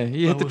 Yeah,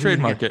 you hit the trade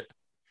market.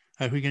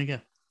 Who are you going to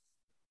get?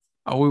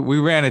 Oh, we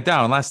ran it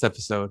down last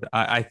episode.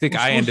 I think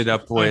I ended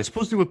up with. It's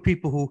supposed to be with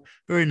people who,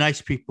 very nice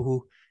people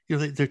who,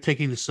 they're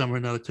taking the summer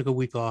now. They took a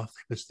week off.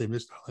 They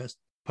missed our last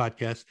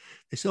podcast.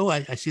 They said,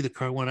 I see the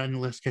car one. I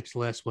didn't catch the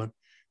last one.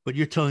 But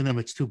you're telling them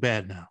it's too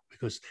bad now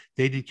because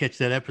they didn't catch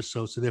that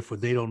episode. So therefore,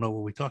 they don't know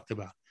what we talked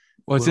about.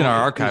 Well, it's in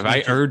our archive.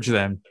 I urge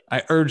them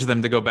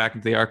to go back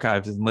into the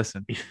archives and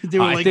listen.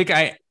 I think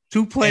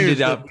two players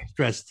that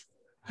stressed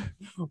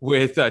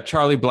with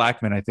Charlie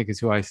Blackmon, I think is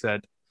who I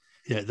said.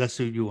 Yeah, that's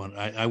who you want.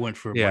 I went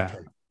for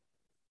Blackmon.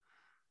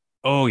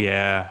 Oh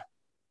yeah.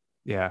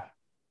 So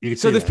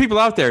there's that. people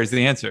out there is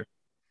the answer.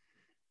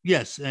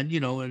 Yes, and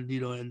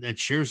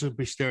Scherzer will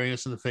be staring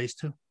us in the face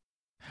too.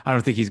 I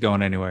don't think he's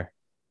going anywhere.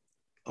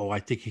 Oh, I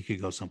think he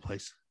could go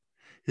someplace.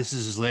 This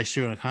is his last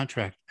year on a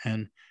contract,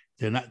 and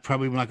they're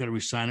probably not going to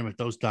re-sign him at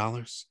those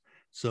dollars.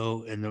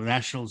 So, and the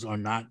Nationals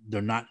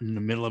they're not in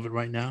the middle of it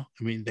right now.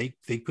 I mean,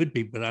 they could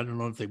be, but I don't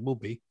know if they will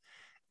be.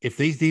 If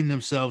they deem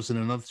themselves in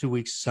another 2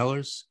 weeks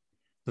sellers,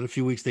 in a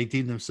few weeks they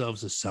deem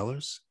themselves as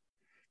sellers,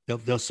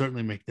 they'll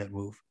certainly make that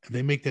move. If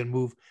they make that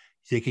move,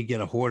 they could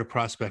get a horde of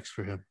prospects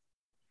for him.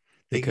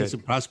 They get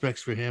some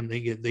prospects for him. They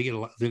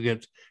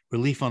get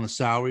relief on the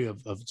salary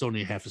of it's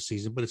only half a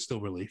season, but it's still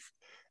relief,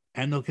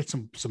 and they'll get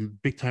some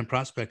big time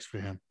prospects for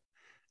him.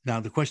 Now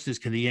the question is,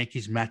 can the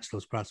Yankees match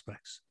those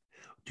prospects?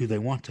 Do they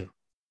want to?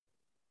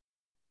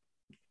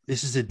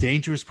 This is a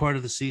dangerous part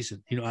of the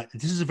season.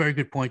 This is a very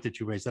good point that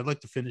you raised. I'd like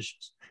to finish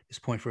this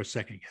point for a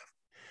second, Kev,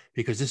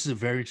 because this is a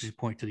very interesting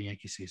point to the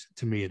Yankee season.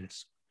 To me, it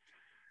is.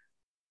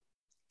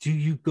 Do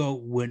you go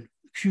when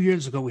a few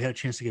years ago we had a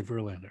chance to get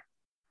Verlander,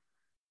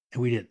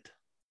 and we didn't,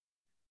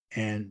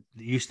 and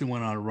Houston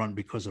went on a run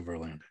because of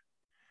Verlander.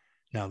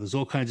 Now there's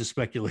all kinds of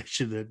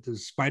speculation that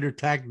there's spider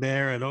tack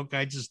there and all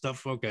kinds of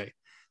stuff. Okay,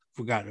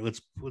 forgot it.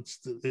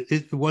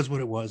 It was what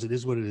it was. It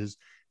is what it is.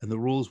 And the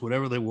rules,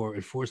 whatever they were,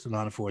 enforced and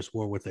non-enforced,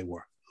 were what they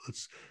were.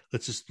 Let's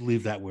just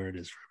leave that where it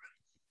is for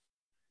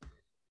a minute.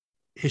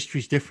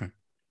 History's different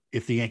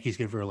if the Yankees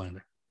get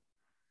Verlander.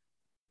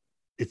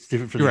 It's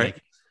different for the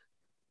Yankees.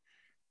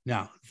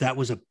 Now, that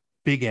was a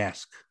big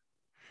ask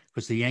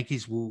because the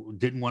Yankees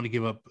didn't want to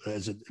give up.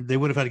 They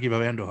would have had to give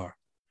up Andujar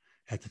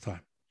at the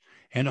time.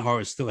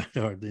 Andujar is still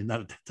Andujar.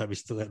 Not at that time, he's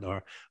still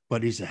Andujar,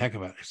 but he's a heck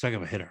of a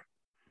hitter.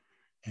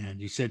 And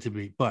he said to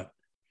me, but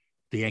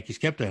the Yankees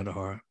kept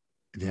Andujar.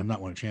 They have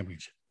not won a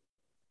championship.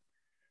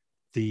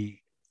 The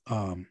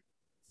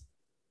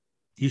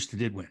Houston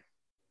did win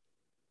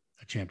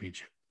a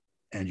championship,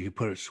 and you could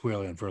put it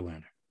squarely on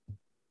Verlander.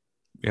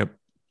 Yep,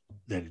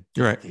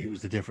 you're right. It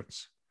was the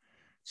difference.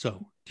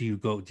 So, do you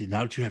go?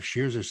 Now that you have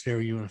Scherzer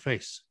staring you in the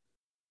face,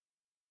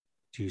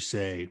 do you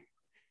say,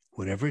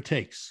 whatever it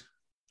takes,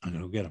 I'm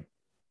going to go get him,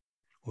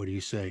 or do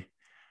you say,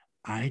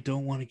 I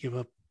don't want to give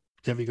up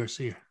Deivi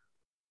Garcia?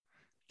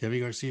 Deivi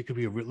Garcia could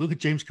be look at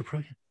James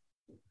Kaprielian.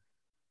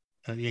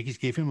 The Yankees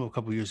gave him a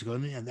couple of years ago,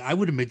 and I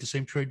would have made the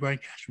same trade Brian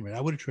Cashman made.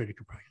 I would have traded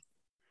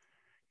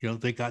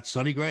Kaprielian. They got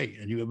Sonny Gray,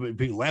 and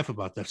people laugh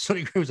about that.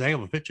 Sonny Gray was a heck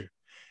of a pitcher.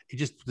 He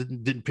just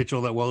didn't pitch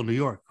all that well in New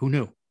York. Who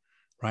knew,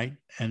 right?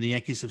 And the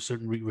Yankees have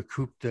certainly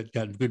recouped that,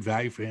 got good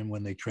value for him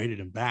when they traded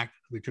him back.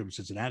 We traded him to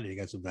Cincinnati, they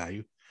got some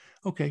value.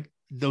 Okay,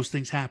 those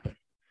things happen,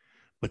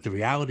 but the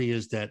reality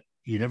is that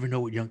you never know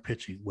what young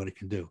pitching, what it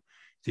can do.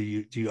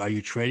 Are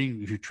you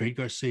trading? If you trade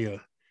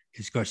Garcia,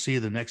 is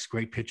Garcia the next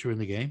great pitcher in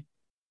the game?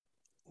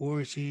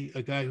 Or is he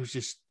a guy who's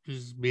just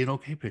be an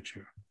okay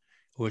pitcher?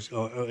 Or is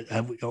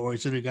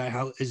it a guy,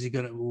 when is he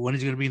going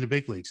to be in the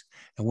big leagues?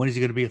 And when is he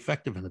going to be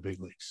effective in the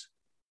big leagues?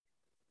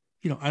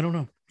 I don't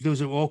know.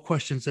 Those are all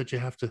questions that you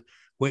have to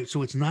wait.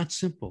 So it's not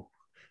simple.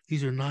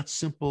 these are not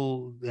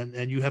simple,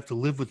 and you have to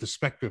live with the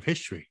specter of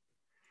history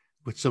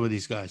with some of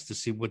these guys to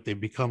see what they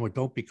become or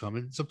don't become.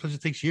 And sometimes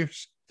it takes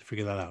years to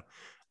figure that out.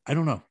 I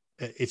don't know.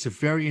 It's a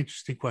very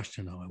interesting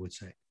question, though, I would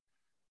say.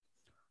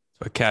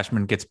 So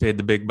Cashman gets paid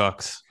the big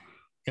bucks.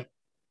 Yep,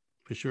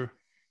 for sure.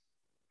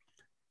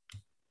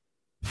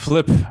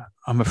 Flip,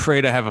 I'm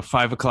afraid I have a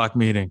 5 o'clock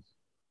meeting,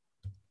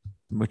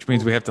 which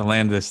means we have to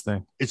land this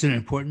thing. It's an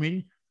important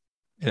meeting?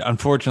 It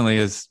unfortunately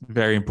is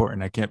very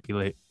important. I can't be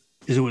late.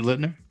 Is it with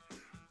Littner?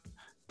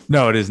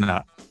 No, it is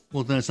not.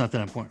 Well, then it's not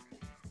that important.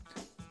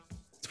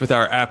 It's with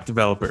our app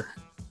developer.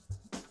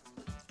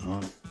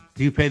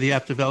 Do you pay the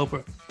app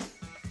developer?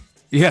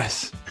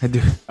 Yes, I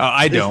do.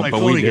 I don't,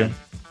 but we do.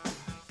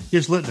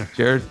 Here's Littner.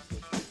 Jared.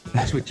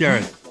 It's with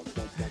Jared.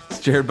 It's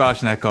Jared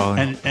Boschnack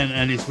calling.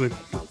 And he's with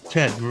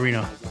Ted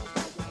Marino.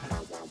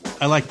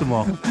 I like them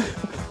all.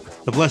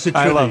 The Blessed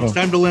I love Trinity. them. It's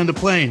time to land a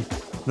plane.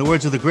 In the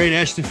words of the great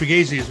Ashton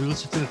Fugazi, as we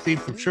listen to the theme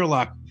from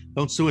Sherlock,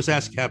 don't sue us,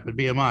 ASCAP and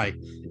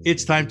BMI.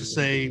 It's time to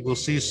say we'll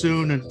see you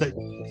soon. And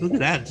look at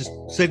that, just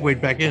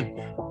segued back in.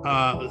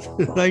 I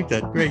like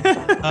that. Great.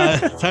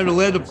 Time to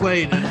land a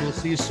plane, and we'll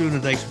see you soon.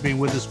 And thanks for being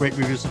with us. Rate,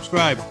 review,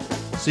 subscribe.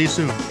 See you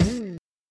soon.